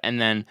blackout, and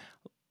then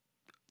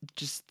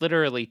just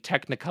literally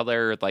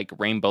Technicolor, like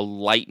rainbow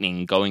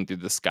lightning going through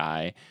the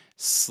sky,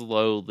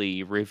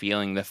 slowly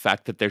revealing the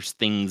fact that there's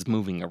things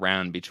moving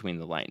around between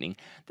the lightning.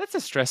 That's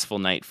a stressful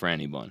night for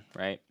anyone,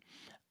 right?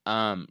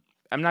 I'm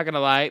not gonna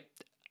lie.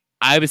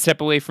 I would step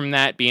away from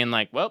that being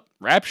like, well,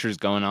 rapture's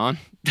going on.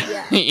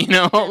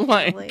 Yeah,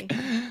 like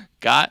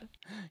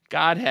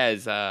God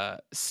has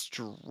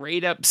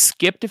straight up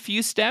skipped a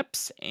few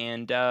steps,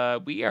 and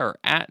we are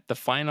at the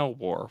final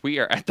war. We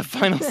are at the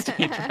final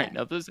stage right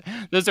now.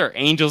 Those are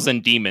angels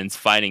and demons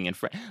fighting in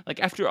front.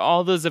 Like, after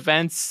all those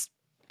events,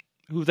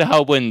 who the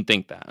hell wouldn't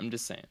think that? I'm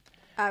just saying.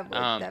 I would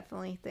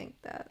definitely think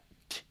that.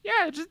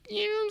 Yeah, just,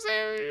 you know what I'm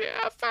saying?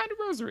 I found a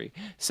rosary.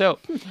 So,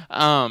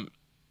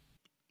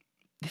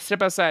 they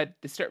step outside,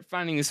 they start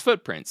finding his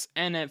footprints.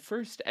 And at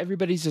first,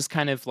 everybody's just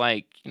kind of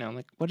like,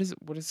 like, what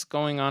is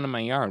going on in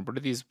my yard? What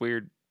are these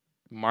weird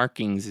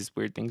markings, these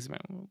weird things?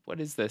 What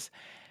is this?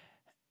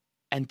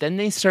 And then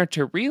they start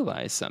to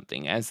realize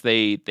something as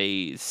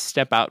they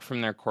step out from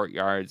their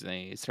courtyards and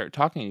they start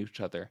talking to each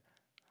other.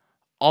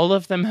 All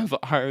of them have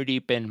already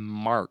been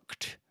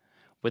marked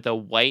with a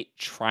white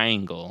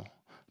triangle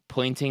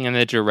pointing in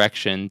the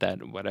direction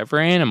that whatever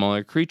animal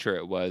or creature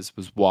it was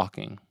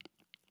walking.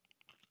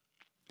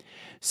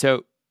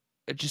 So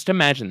just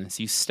imagine this.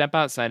 You step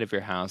outside of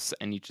your house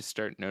and you just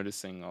start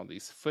noticing all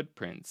these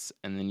footprints,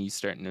 and then you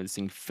start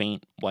noticing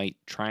faint white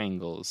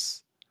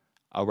triangles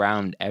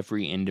around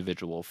every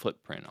individual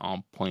footprint,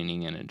 all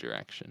pointing in a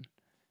direction.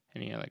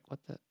 And you're like, what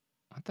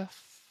the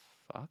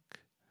fuck?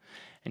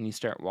 And you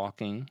start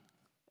walking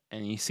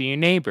and you see your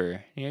neighbor.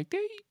 And you're like,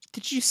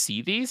 did you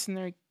see these? And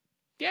they're like,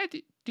 yeah,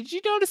 did you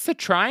notice the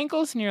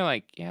triangles? And you're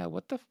like, yeah,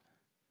 what the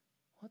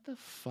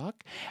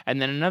fuck?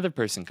 And then another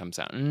person comes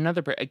out, and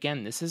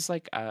again, this is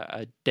like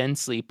a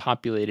densely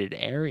populated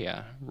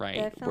area,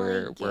 right?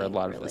 Where a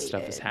lot of this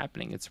stuff is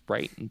happening. It's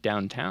right in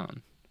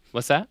downtown.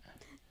 What's that?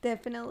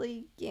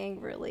 Definitely gang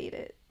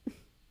related.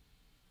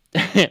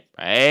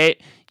 Right?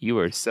 You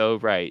are so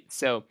right.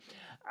 So,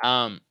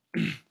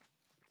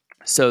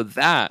 so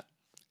that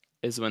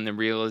is when the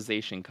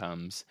realization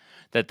comes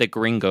that the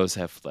gringos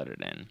have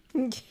flooded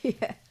in.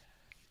 Yeah.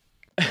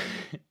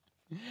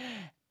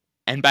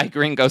 And by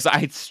gringos,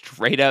 I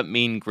straight up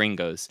mean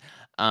gringos.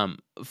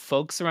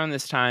 Folks around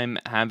this time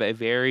have a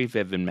very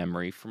vivid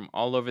memory from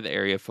all over the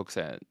area. Folks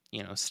that,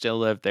 still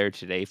live there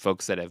today.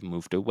 Folks that have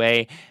moved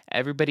away.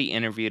 Everybody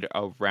interviewed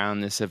around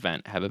this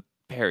event have a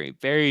very,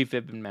 very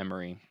vivid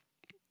memory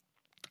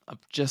of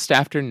just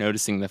after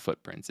noticing the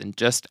footprints and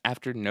just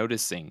after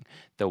noticing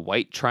the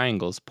white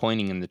triangles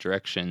pointing in the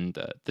direction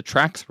the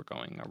tracks were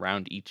going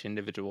around each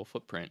individual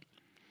footprint.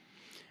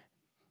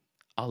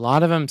 A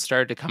lot of them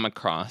started to come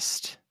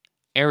across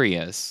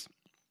areas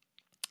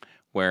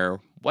where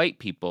white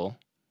people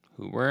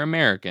who were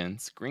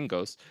Americans,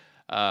 gringos,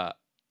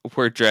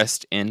 were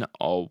dressed in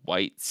all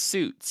white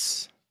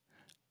suits,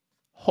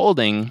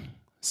 holding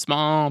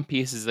small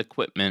pieces of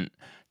equipment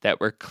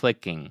that were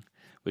clicking,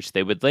 which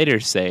they would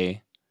later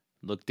say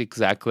looked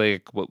exactly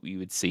like what we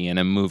would see in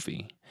a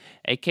movie.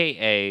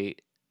 AKA,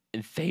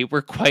 they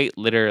were quite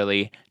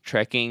literally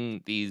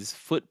tracking these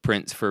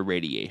footprints for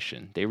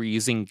radiation. They were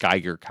using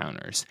Geiger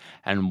counters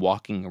and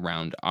walking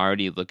around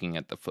already looking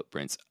at the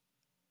footprints.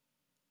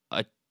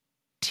 A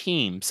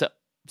team,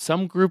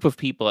 some group of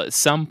people at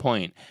some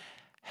point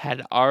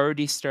had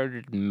already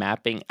started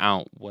mapping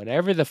out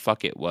whatever the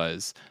fuck it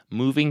was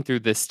moving through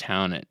this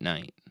town at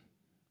night,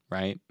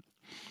 right?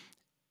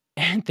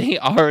 And they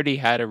already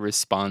had a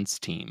response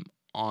team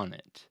on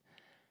it.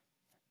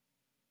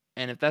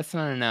 And if that's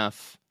not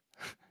enough,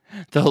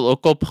 the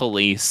local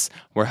police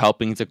were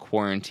helping to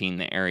quarantine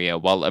the area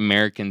while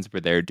Americans were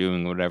there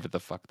doing whatever the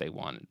fuck they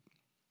wanted.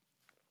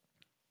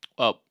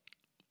 Well,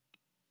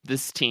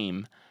 this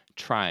team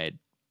tried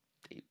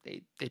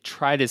they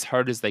tried as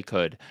hard as they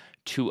could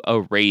to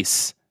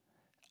erase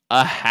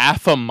a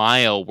half a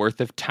mile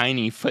worth of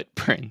tiny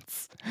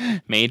footprints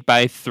made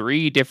by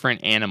 3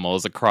 different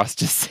animals across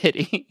the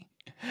city.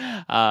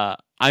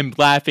 I'm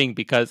laughing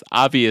because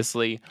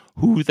obviously,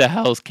 who the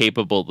hell's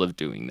capable of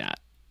doing that?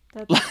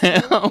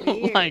 That's so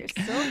weird. Like,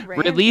 so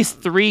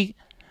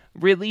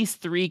release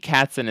three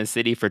cats in a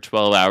city for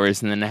 12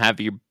 hours and then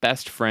have your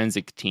best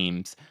forensic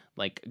teams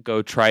like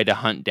go try to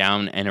hunt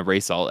down and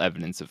erase all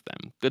evidence of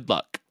them. Good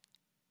luck.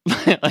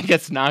 Like,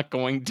 it's not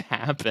going to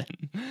happen.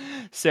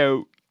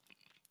 So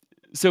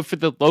for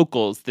the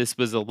locals, this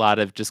was a lot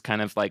of just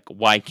kind of like,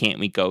 why can't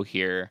we go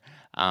here?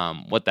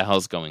 What the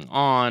hell's going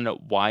on?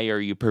 Why are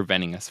you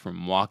preventing us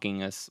from walking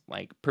this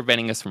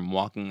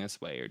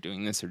way or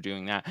doing this or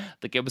doing that?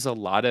 Like, it was a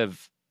lot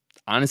of,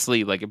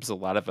 honestly, like, it was a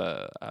lot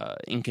of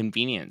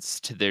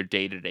inconvenience to their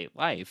day-to-day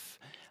life,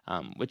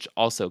 which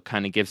also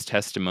kind of gives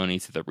testimony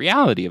to the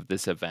reality of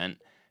this event,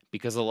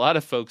 because a lot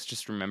of folks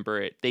just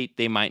remember it.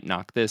 They might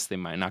knock this, they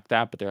might knock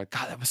that, but they're like,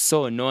 God, that was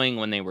so annoying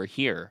when they were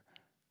here.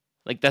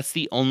 Like, that's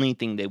the only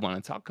thing they want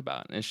to talk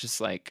about. And it's just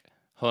like,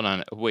 hold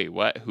on, wait,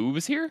 what? Who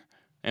was here?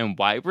 And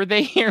why were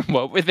they here?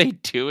 What were they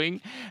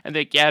doing? And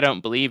like, yeah, I don't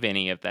believe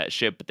any of that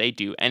shit, but they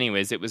do.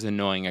 Anyways, it was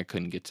annoying. I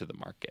couldn't get to the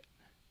market.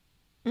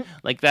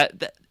 Like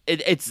that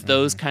it's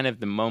those kind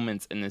of the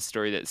moments in this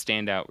story that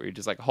stand out where you're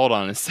just like, hold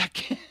on a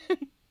second.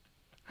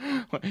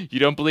 You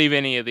don't believe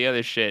any of the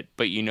other shit,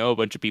 but you know a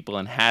bunch of people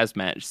in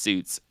hazmat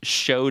suits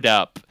showed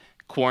up,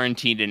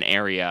 quarantined an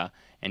area,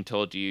 and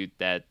told you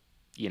that,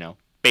 you know,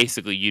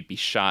 basically you'd be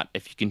shot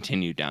if you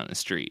continued down the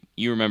street.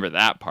 You remember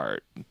that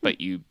part,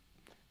 but you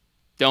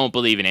don't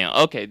believe in it.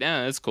 Okay,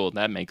 yeah, that's cool.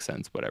 That makes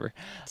sense. Whatever.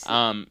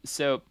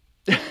 So,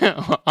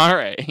 all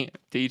right,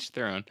 to each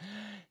their own.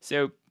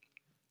 So,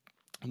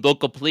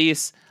 local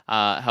police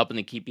helping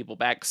to keep people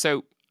back.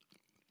 So,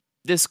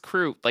 this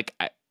crew, like,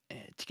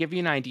 to give you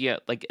an idea,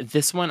 like,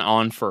 this went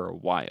on for a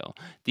while.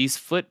 These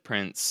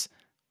footprints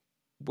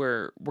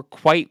were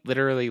quite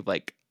literally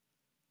like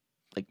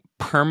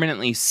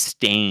permanently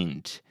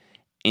stained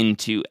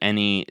into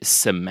any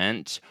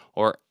cement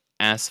or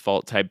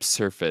asphalt type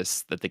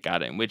surface that they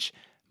got in, which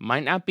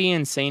might not be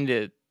insane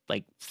to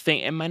like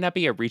think. It might not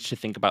be a reach to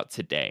think about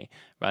today.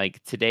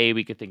 Like, today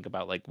we could think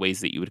about like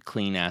ways that you would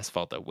clean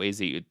asphalt, or ways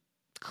that you would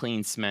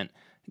clean cement.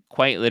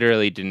 Quite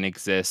literally didn't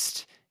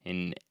exist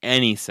in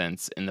any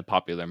sense in the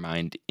popular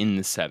mind in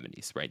the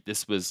 70s, right?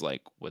 This was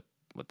like, what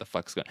the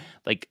fuck's going on?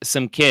 Like,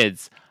 some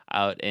kids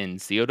out in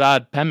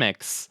Ciudad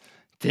Pemex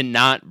did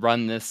not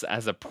run this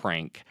as a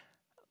prank.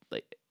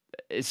 Like,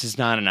 it's just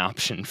not an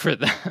option for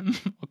them.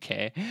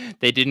 Okay,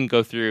 they didn't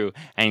go through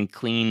and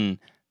clean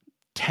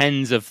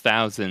tens of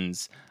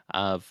thousands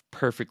of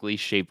perfectly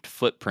shaped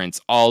footprints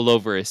all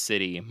over a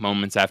city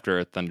moments after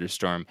a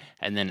thunderstorm,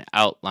 and then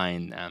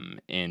outline them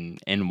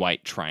in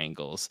white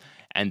triangles,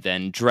 and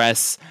then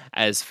dress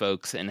as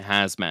folks in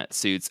hazmat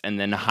suits, and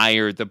then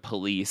hire the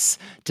police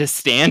to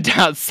stand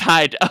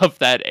outside of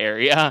that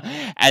area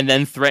and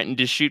then threaten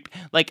to shoot.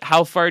 Like,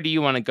 how far do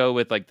you want to go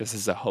with like, this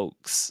is a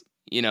hoax?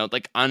 You know,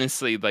 like,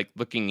 honestly, like,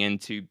 looking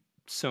into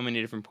so many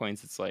different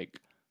points, it's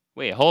like,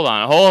 wait, hold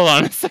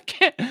on a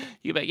second.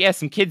 You're like, yeah,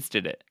 some kids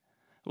did it.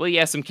 Well,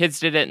 yeah, some kids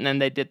did it, and then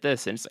they did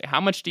this. And it's like,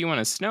 how much do you want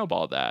to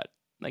snowball that?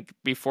 Like,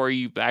 before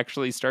you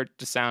actually start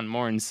to sound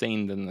more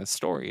insane than the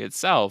story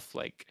itself.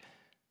 Like,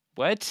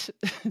 what?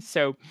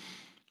 So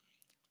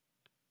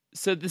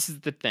this is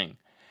the thing.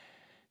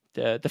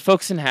 The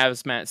folks in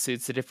hazmat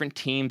suits, the different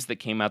teams that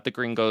came out, the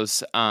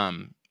gringos,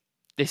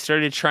 they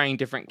started trying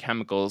different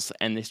chemicals,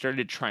 and they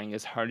started trying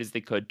as hard as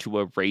they could to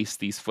erase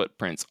these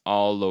footprints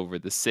all over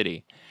the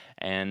city.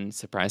 And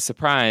surprise,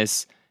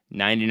 surprise,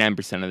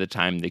 99% of the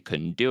time they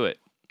couldn't do it.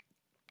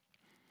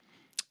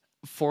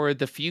 For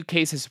the few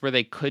cases where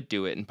they could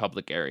do it in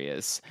public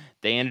areas,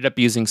 they ended up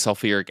using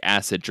sulfuric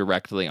acid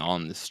directly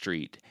on the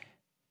street.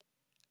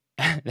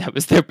 That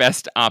was their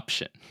best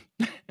option.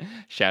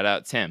 Shout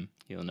out Tim.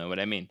 You'll know what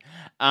I mean.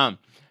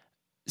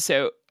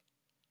 So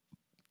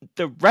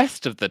the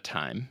rest of the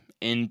time,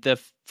 in the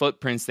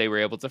footprints they were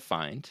able to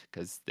find,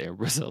 because there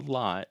was a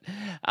lot,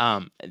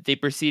 they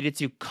proceeded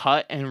to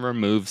cut and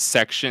remove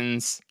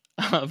sections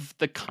of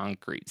the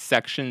concrete,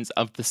 sections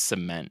of the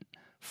cement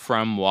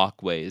from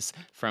walkways,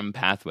 from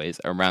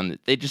pathways around it.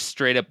 They just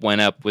straight up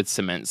went up with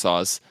cement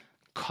saws,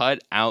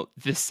 cut out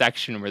the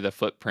section where the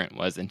footprint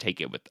was, and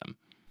take it with them.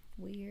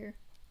 Weird.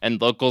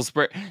 And locals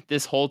were,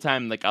 this whole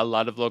time, like, a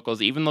lot of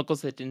locals, even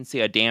locals that didn't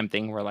see a damn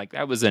thing, were like,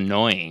 that was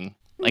annoying.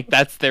 Like,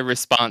 that's their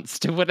response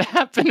to what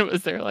happened,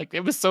 was they're like,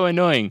 it was so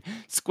annoying.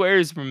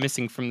 Squares were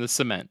missing from the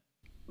cement.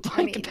 Like,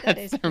 I mean,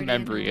 that's their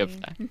memory annoying.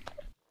 Of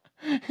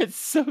that. It's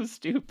so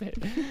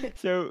stupid.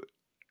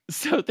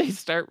 So they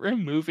start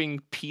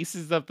removing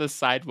pieces of the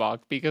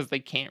sidewalk because they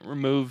can't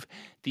remove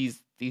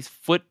these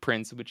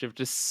footprints, which have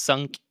just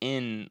sunk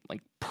in like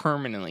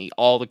permanently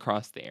all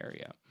across the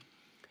area.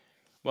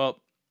 Well,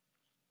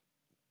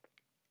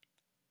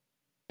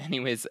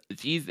 anyways,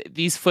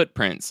 these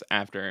footprints,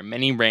 after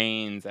many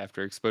rains,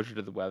 after exposure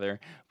to the weather,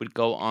 would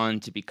go on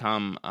to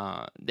become,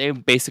 they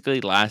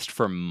basically last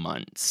for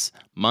months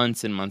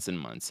and months and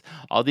months.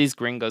 All these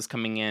gringos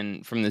coming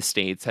in from the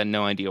States had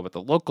no idea what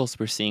the locals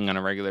were seeing on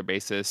a regular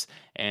basis,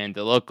 and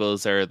the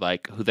locals are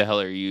like, who the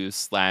hell are you?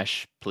 /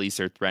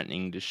 police are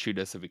threatening to shoot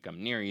us if we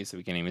come near you, so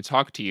we can't even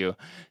talk to you.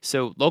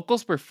 So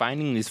locals were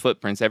finding these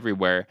footprints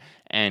everywhere,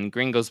 and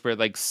gringos were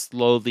like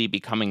slowly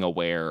becoming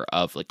aware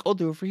of like, oh,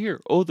 they're over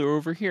here. Oh, they're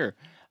over here.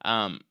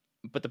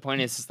 But the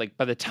point is like,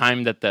 by the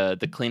time that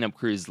the cleanup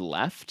crews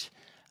left,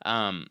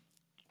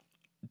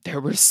 there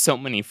were so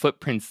many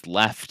footprints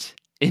left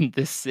in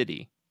this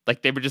city.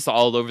 Like, they were just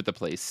all over the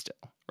place still,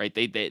 right?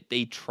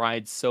 They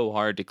tried so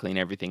hard to clean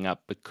everything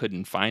up, but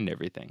couldn't find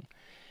everything.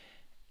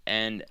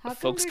 And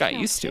folks got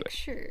used to it.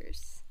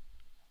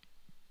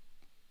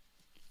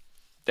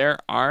 There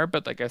are,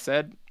 but like I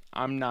said,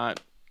 I'm not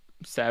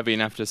savvy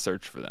enough to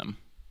search for them.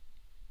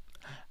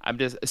 I'm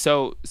just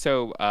Ciudad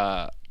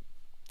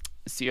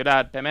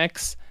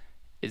Pemex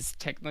is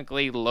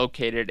technically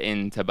located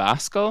in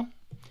Tabasco,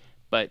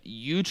 but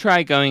you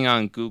try going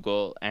on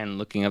Google and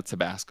looking up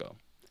Tabasco.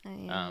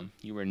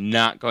 You are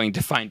not going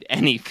to find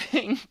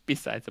anything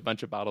besides a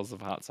bunch of bottles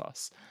of hot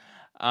sauce.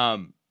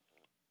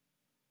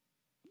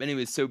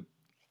 Anyways, so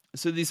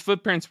these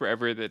footprints were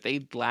everywhere.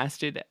 They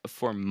lasted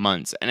for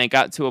months, and it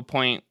got to a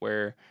point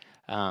where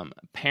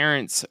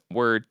parents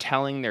were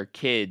telling their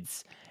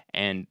kids,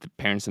 and the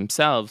parents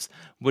themselves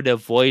would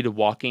avoid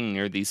walking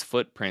near these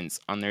footprints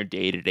on their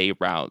day-to-day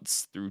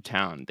routes through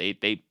town.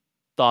 They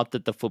thought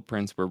that the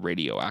footprints were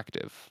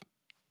radioactive.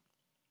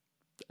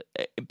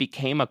 It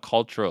became a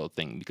cultural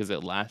thing because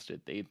it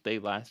lasted. They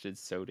lasted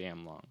so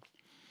damn long.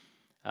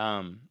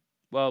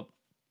 Well,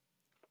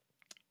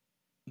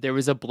 there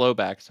was a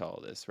blowback to all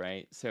this,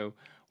 right? So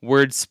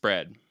word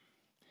spread.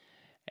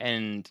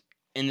 And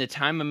in the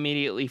time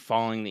immediately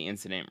following the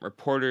incident,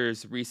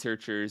 reporters,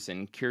 researchers,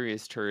 and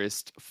curious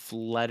tourists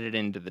flooded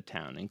into the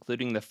town,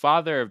 including the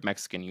father of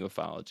Mexican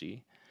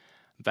ufology,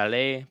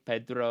 Valle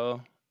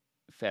Pedro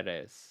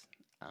Ferez.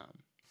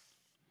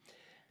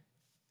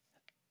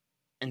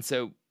 And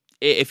so,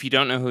 if you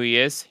don't know who he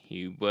is,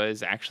 he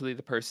was actually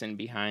the person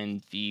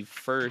behind the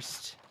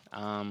first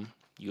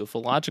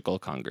ufological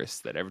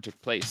congress that ever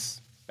took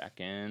place back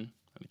in,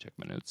 let me check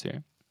my notes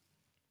here,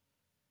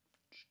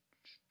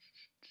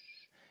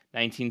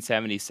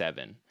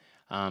 1977.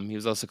 He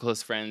was also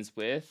close friends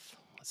with,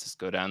 let's just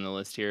go down the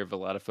list here of a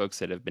lot of folks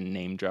that have been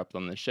name dropped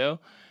on the show: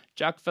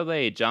 Jacques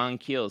Vallée, John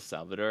Keel,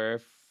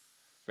 Salvador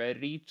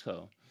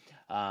Ferrito,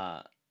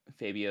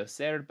 Fabio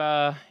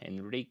Serba,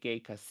 Enrique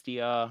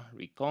Castilla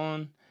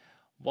Ricon,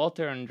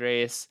 Walter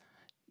Andres,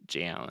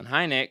 J. Allen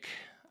Hynek,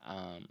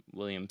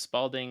 William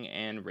Spalding,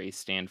 and Ray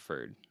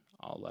Stanford.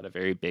 A lot of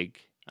very big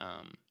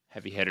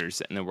heavy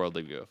hitters in the world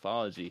of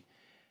ufology.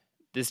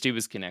 This dude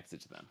was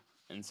connected to them.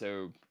 And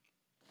so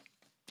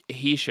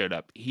he showed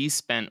up. He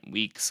spent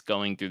weeks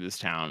going through this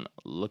town,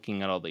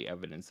 looking at all the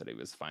evidence that he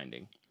was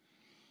finding.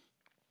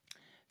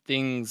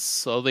 Things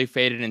slowly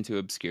faded into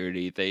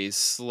obscurity. They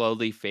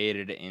slowly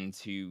faded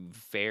into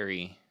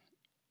very,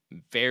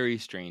 very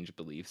strange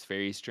beliefs,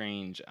 very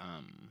strange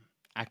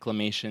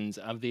acclamations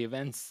of the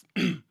events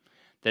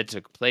that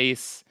took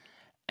place.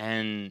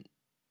 And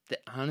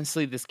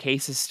honestly, this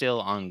case is still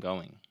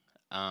ongoing.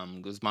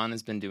 Guzman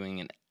has been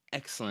doing an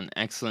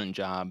excellent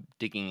job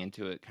digging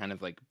into it, kind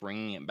of like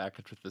bringing it back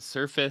up to the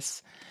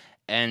surface.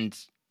 And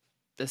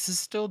this is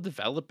still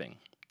developing.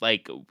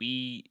 Like,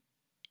 we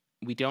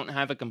don't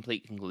have a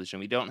complete conclusion.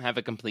 We don't have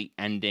a complete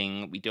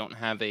ending. We don't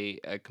have a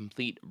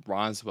complete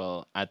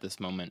Roswell at this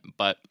moment.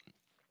 But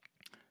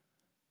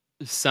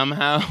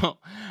somehow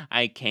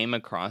I came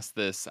across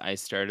this. I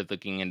started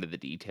looking into the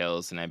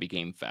details, and I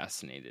became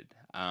fascinated.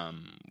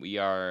 We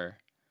are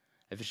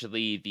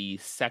officially the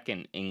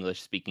second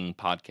English-speaking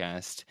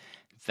podcast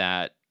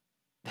that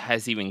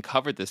has even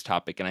covered this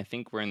topic, and I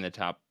think we're in the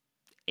top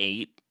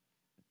 8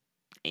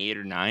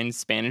 or 9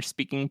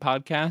 Spanish-speaking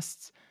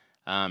podcasts.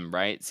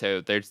 Right? So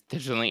there's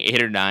only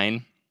 8 or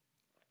 9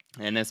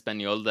 in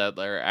Espanol that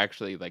are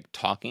actually like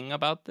talking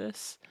about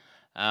this.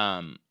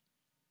 But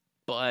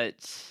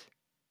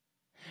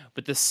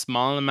with the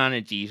small amount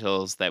of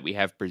details that we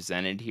have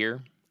presented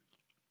here,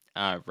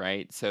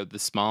 right? So the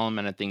small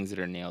amount of things that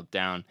are nailed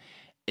down,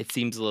 it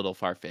seems a little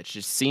far-fetched.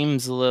 It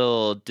seems a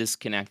little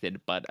disconnected,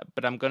 but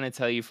I'm going to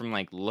tell you from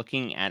like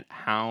looking at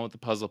how the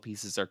puzzle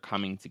pieces are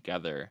coming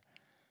together,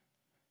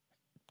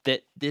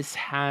 that this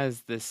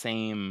has the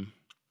same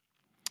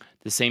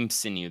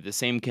sinew, the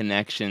same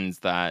connections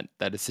that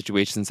a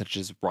situation such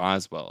as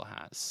Roswell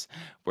has,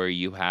 where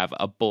you have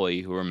a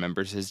boy who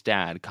remembers his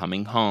dad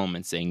coming home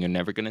and saying, "You're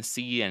never going to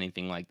see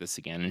anything like this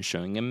again," and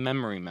showing him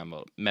memory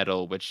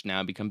metal, which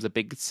now becomes a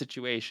big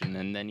situation.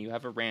 And then you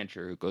have a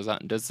rancher who goes out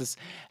and does this.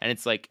 And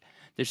it's like,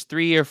 there's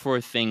 3 or 4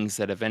 things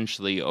that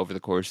eventually, over the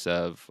course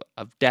of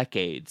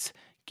decades,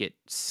 get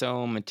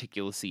so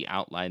meticulously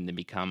outlined and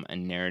become a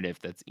narrative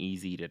that's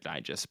easy to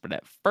digest. But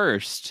at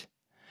first,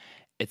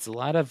 it's a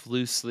lot of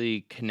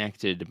loosely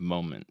connected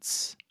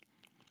moments.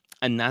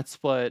 And that's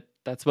what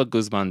that's what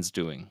Guzman's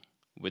doing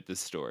with this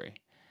story.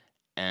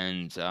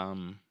 And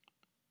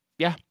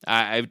yeah,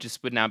 I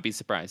just would not be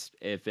surprised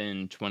if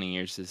in 20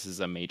 years this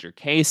is a major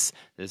case.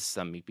 This is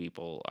something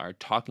people are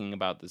talking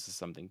about. This is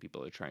something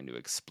people are trying to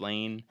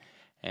explain.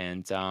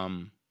 And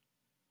I'm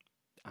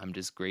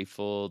just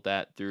grateful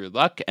that through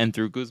luck and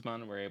through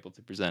Guzman, we're able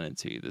to present it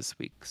to you this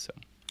week. So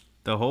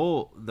the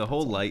whole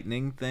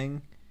lightning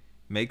thing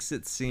makes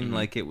it seem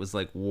like it was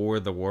like War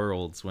of the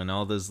Worlds when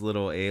all those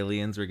little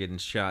aliens were getting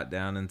shot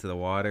down into the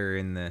water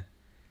in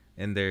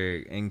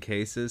their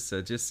cases. So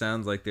it just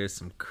sounds like there's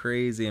some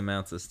crazy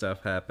amounts of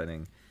stuff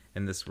happening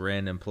in this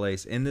random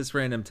place in this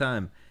random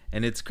time.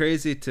 And it's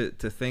crazy to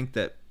think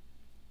that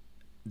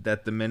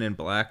the Men in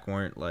Black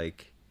weren't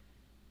like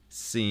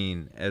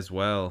seen as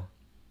well,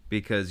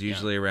 because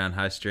usually around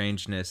High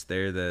Strangeness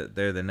they're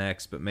the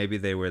next, but maybe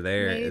they were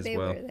there as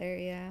well. Maybe they were there,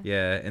 yeah.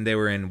 Yeah, and they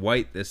were in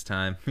white this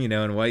time,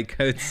 in white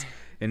coats.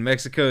 In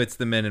Mexico it's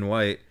the Men in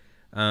White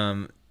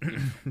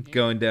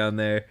going down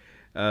there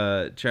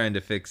trying to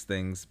fix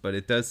things. But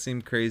it does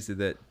seem crazy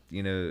that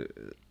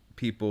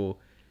people,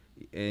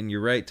 and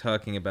you're right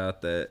talking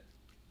about that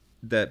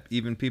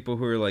even people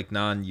who are like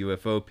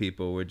non-UFO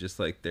people were just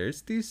like,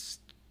 there's these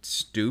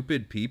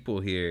stupid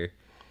people here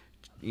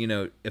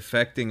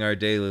affecting our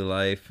daily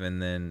life,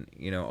 and then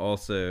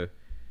also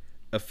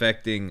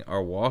affecting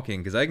our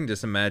walking. Because I can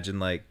just imagine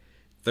like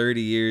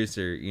 30 years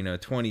or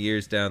 20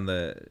 years down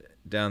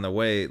the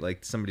way,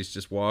 like somebody's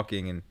just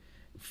walking and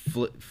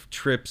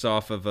trips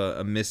off of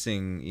a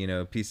missing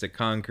piece of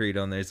concrete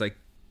on there. It's like,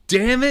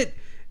 damn it,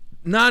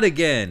 not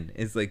again.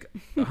 It's like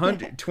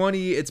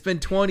 120. It's been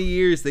 20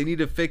 years. They need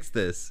to fix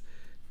this.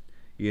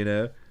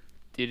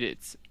 Dude,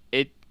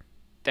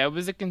 that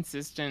was a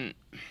consistent.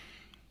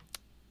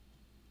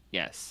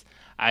 Yes,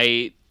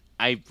 I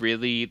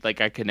really I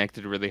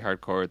connected really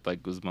hardcore with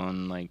like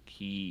Guzman. Like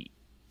he's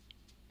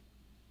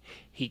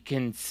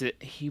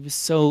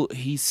so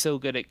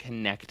good at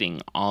connecting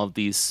all of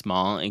these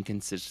small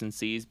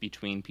inconsistencies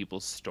between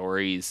people's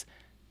stories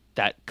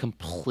that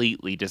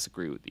completely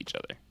disagree with each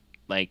other.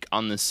 Like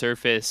on the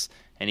surface,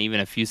 and even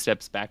a few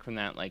steps back from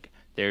that, like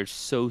they're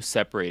so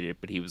separated.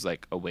 But he was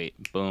like, oh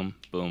wait, boom,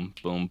 boom,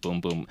 boom,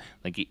 boom, boom.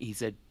 Like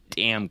he's a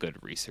damn good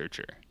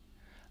researcher.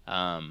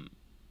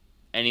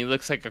 And he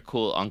looks like a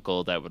cool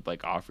uncle that would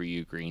like offer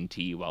you green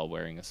tea while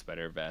wearing a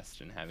sweater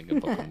vest and having a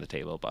book on the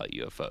table about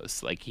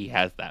UFOs. Like he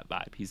has that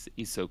vibe. He's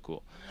so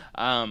cool.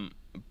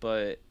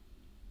 But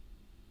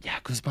yeah,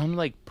 Guzman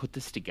like put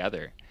this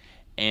together,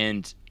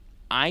 and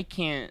I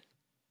can't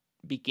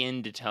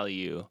begin to tell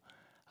you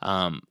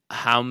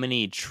how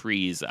many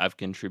trees I've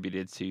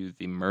contributed to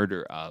the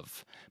murder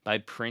of by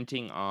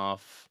printing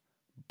off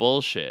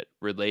bullshit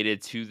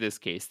related to this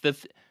case.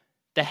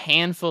 The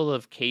handful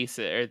of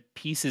cases or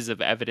pieces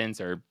of evidence,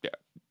 or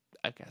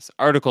I guess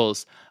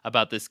articles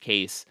about this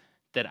case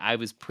that I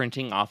was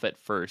printing off at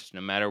first,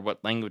 no matter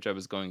what language I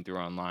was going through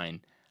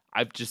online,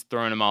 I've just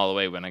thrown them all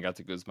away when I got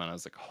to Guzman. I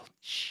was like, oh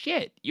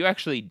shit, you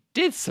actually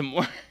did some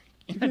work.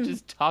 You're not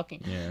just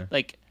talking. Yeah.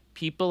 Like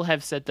people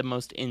have said the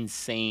most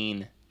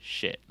insane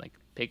shit. Like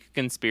pick a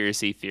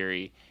conspiracy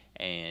theory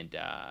and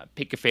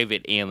pick a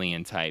favorite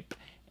alien type,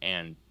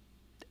 and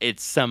it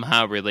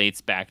somehow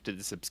relates back to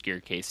this obscure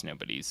case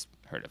nobody's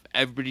heard of.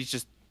 Everybody's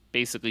just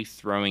basically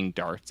throwing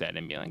darts at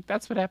him, being like,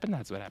 that's what happened,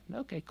 that's what happened.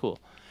 Okay, cool.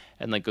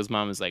 And like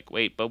Guzman was like,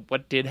 wait, but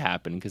what did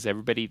happen? Because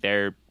everybody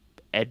there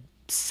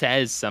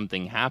says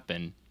something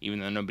happened, even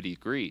though nobody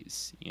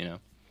agrees,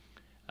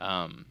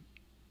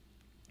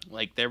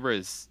 like there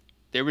was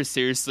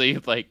seriously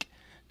like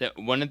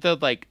one of the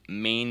like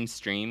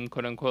mainstream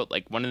quote unquote,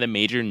 like one of the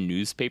major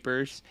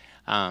newspapers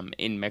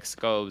in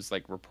Mexico was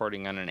like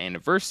reporting on an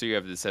anniversary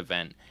of this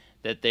event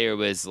that there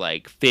was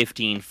like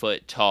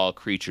 15-foot tall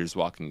creatures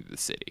walking through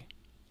the city.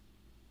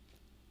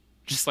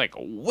 Just like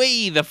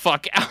way the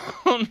fuck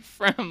out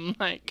from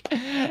like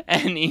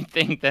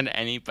anything that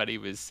anybody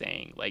was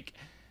saying. Like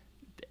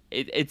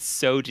it's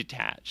so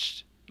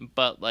detached,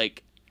 but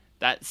like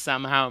that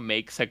somehow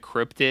makes a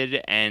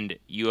cryptid and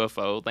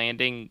UFO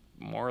landing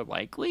more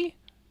likely,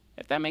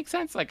 if that makes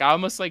sense. Like I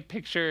almost like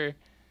picture,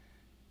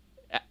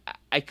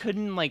 I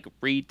couldn't like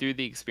read through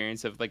the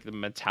experience of like the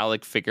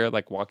metallic figure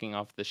like walking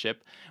off the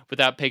ship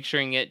without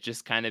picturing it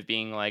just kind of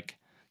being like,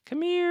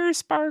 come here,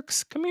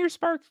 Sparks, come here,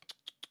 Sparks,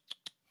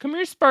 come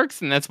here,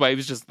 Sparks. And that's why he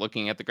was just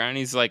looking at the ground.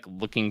 He's like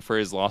looking for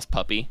his lost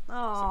puppy.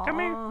 Aww.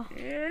 Come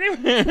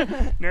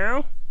here.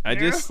 No. I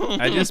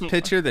just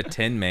picture the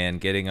Tin Man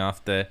getting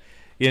off the,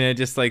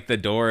 just like the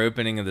door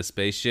opening of the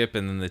spaceship,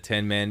 and then the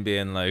Tin Man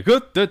being like,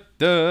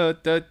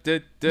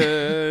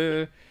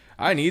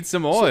 I need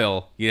some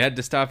oil. You had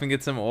to stop and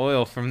get some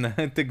oil from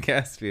the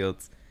gas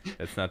fields.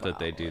 That's not what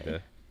they do, though.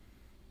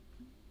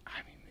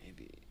 I mean,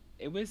 maybe.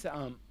 It was,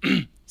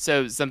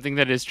 so something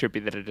that is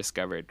trippy that I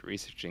discovered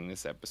researching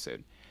this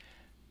episode.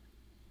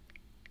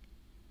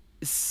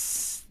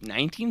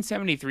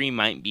 1973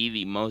 might be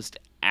the most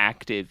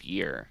active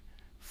year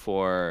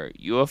for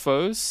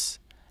UFOs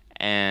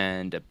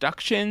and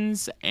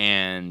abductions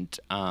and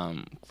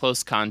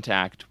close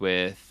contact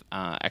with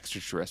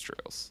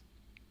extraterrestrials.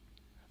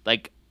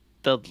 Like,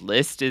 the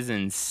list is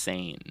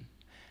insane.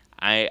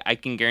 I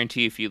can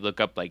guarantee if you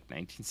look up like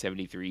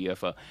 1973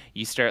 UFO,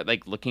 you start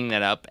like looking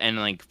that up and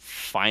like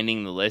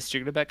finding the list,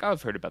 you're gonna be like, oh,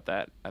 I've heard about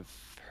that.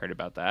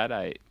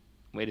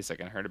 Wait a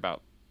second, I heard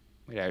about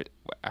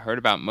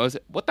most.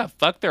 What the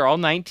fuck? They're all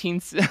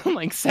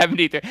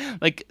 73.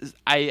 Like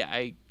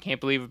I can't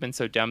believe I've been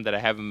so dumb that I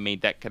haven't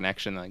made that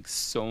connection. Like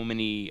so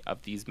many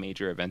of these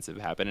major events have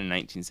happened in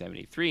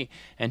 1973,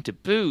 and to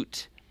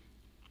boot,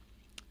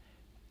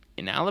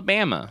 in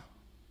Alabama,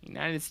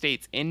 United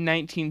States, in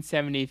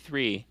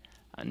 1973.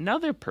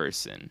 Another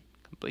person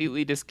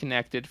completely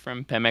disconnected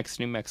from Pemex,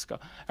 Mexico.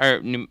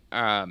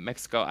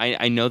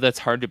 I know that's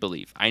hard to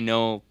believe. I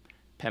know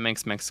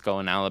Pemex, Mexico,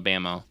 and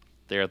Alabama,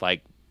 they're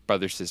like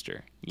brother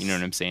sister. You know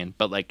what I'm saying?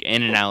 But like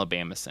in an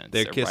Alabama sense,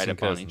 they're right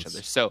upon cousins. each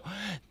other. So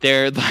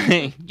they're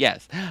like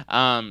yes.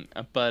 Damn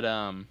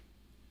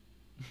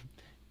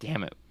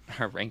it,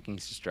 our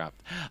rankings just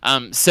dropped.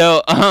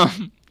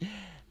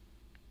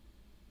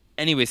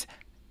 Anyways,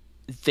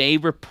 they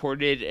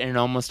reported an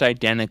almost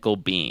identical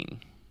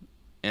being.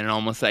 An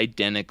almost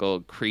identical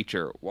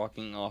creature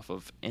walking off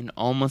of an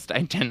almost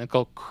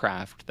identical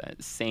craft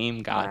that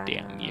same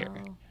goddamn year.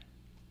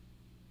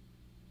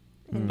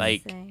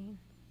 Like,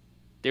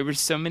 there were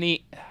so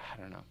many. I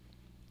don't know.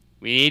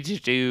 We need to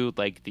do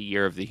like the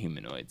year of the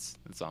humanoids.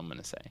 That's all I'm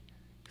gonna say.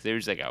 Because there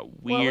was like a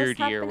weird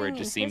year where it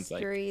just seems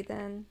history, like.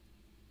 Then?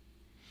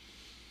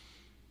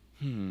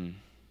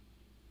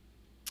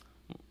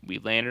 We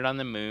landed on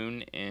the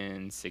moon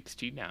in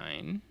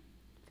 1969,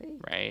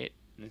 right?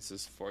 This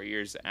is 4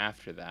 years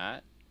after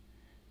that.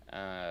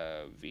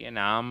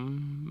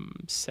 Vietnam,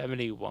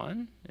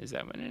 1971. Is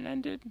that when it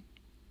ended?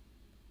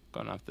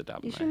 Going off the top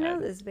of my head. You should know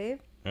this, babe.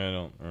 I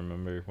don't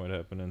remember what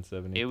happened in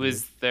 1970. It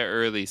was the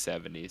early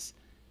 1970s.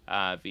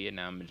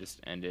 Vietnam just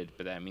ended,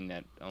 but that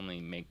only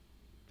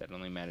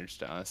matters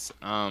to us.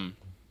 I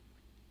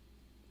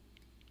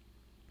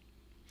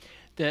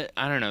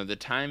don't know. The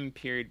time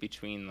period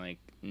between like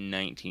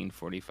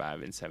 1945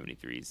 and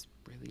 1973 is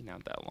really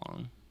not that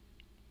long.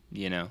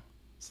 You know?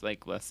 It's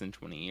like less than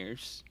 20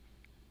 years.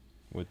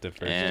 With the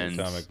first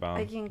atomic bomb.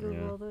 I can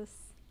Google this.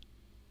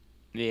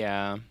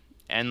 Yeah.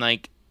 And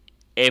like,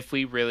 if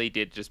we really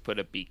did just put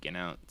a beacon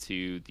out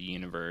to the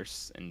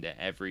universe and to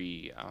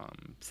every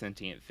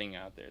sentient thing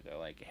out there, they're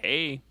like,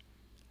 hey,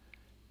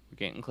 we're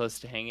getting close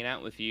to hanging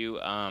out with you.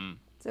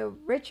 So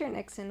Richard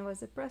Nixon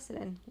was the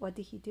president. What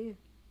did he do?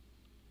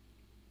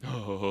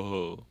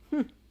 Oh.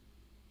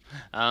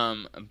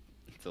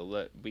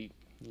 So we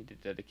need to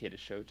dedicate a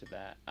show to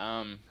that.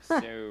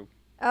 So...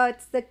 Oh,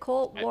 it's the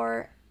Cold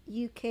War,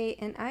 UK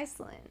and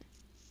Iceland.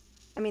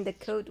 I mean, the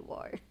Cold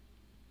War.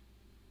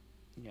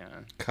 Yeah.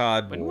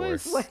 Cod War.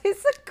 What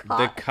is a cod?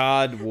 The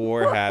Cod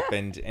War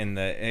happened, and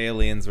the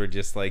aliens were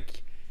just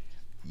like,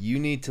 you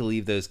need to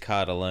leave those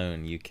cod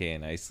alone, UK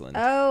and Iceland.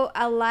 Oh,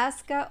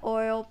 Alaska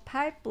oil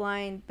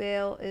pipeline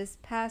bill is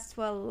passed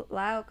to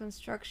allow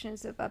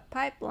constructions of a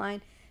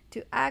pipeline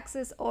to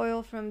access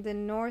oil from the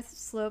north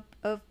slope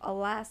of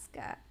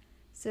Alaska.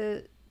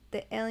 So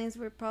the aliens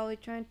were probably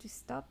trying to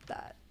stop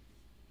that.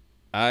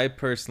 I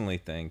personally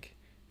think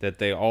that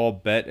they all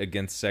bet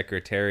against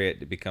Secretariat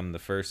to become the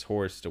first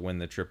horse to win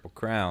the Triple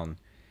Crown.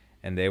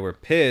 And they were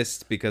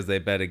pissed because they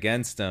bet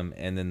against them.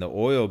 And then the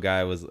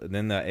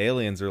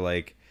aliens were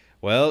like,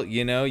 well,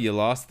 you know, you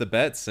lost the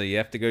bet, so you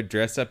have to go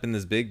dress up in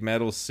this big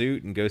metal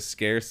suit and go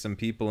scare some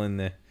people in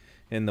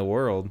the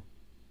world.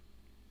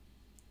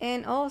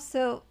 And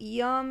also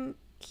Yom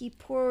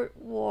Kippur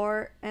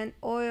War and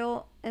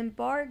oil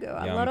embargo.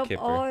 A lot of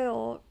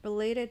oil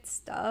related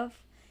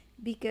stuff,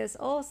 because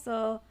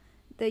also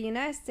the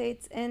United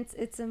States ends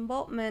its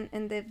involvement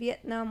in the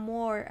Vietnam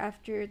War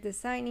after the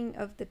signing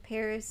of the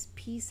Paris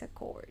Peace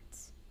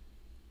Accords.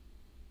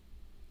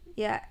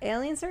 Yeah,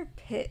 aliens are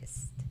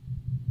pissed.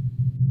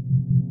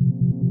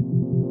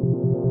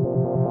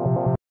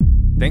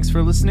 Thanks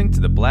for listening to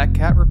the Black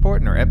Cat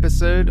Report and our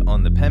episode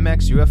on the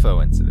Pemex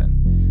UFO incident.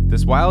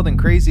 This wild and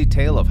crazy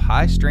tale of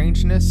high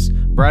strangeness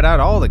brought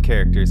out all the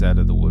characters out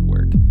of the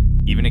woodwork,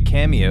 even a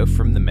cameo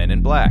from the Men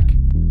in Black,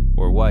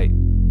 or White.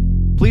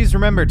 Please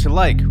remember to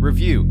like,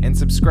 review, and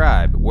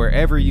subscribe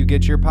wherever you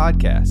get your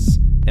podcasts,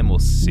 and we'll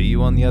see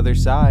you on the other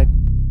side.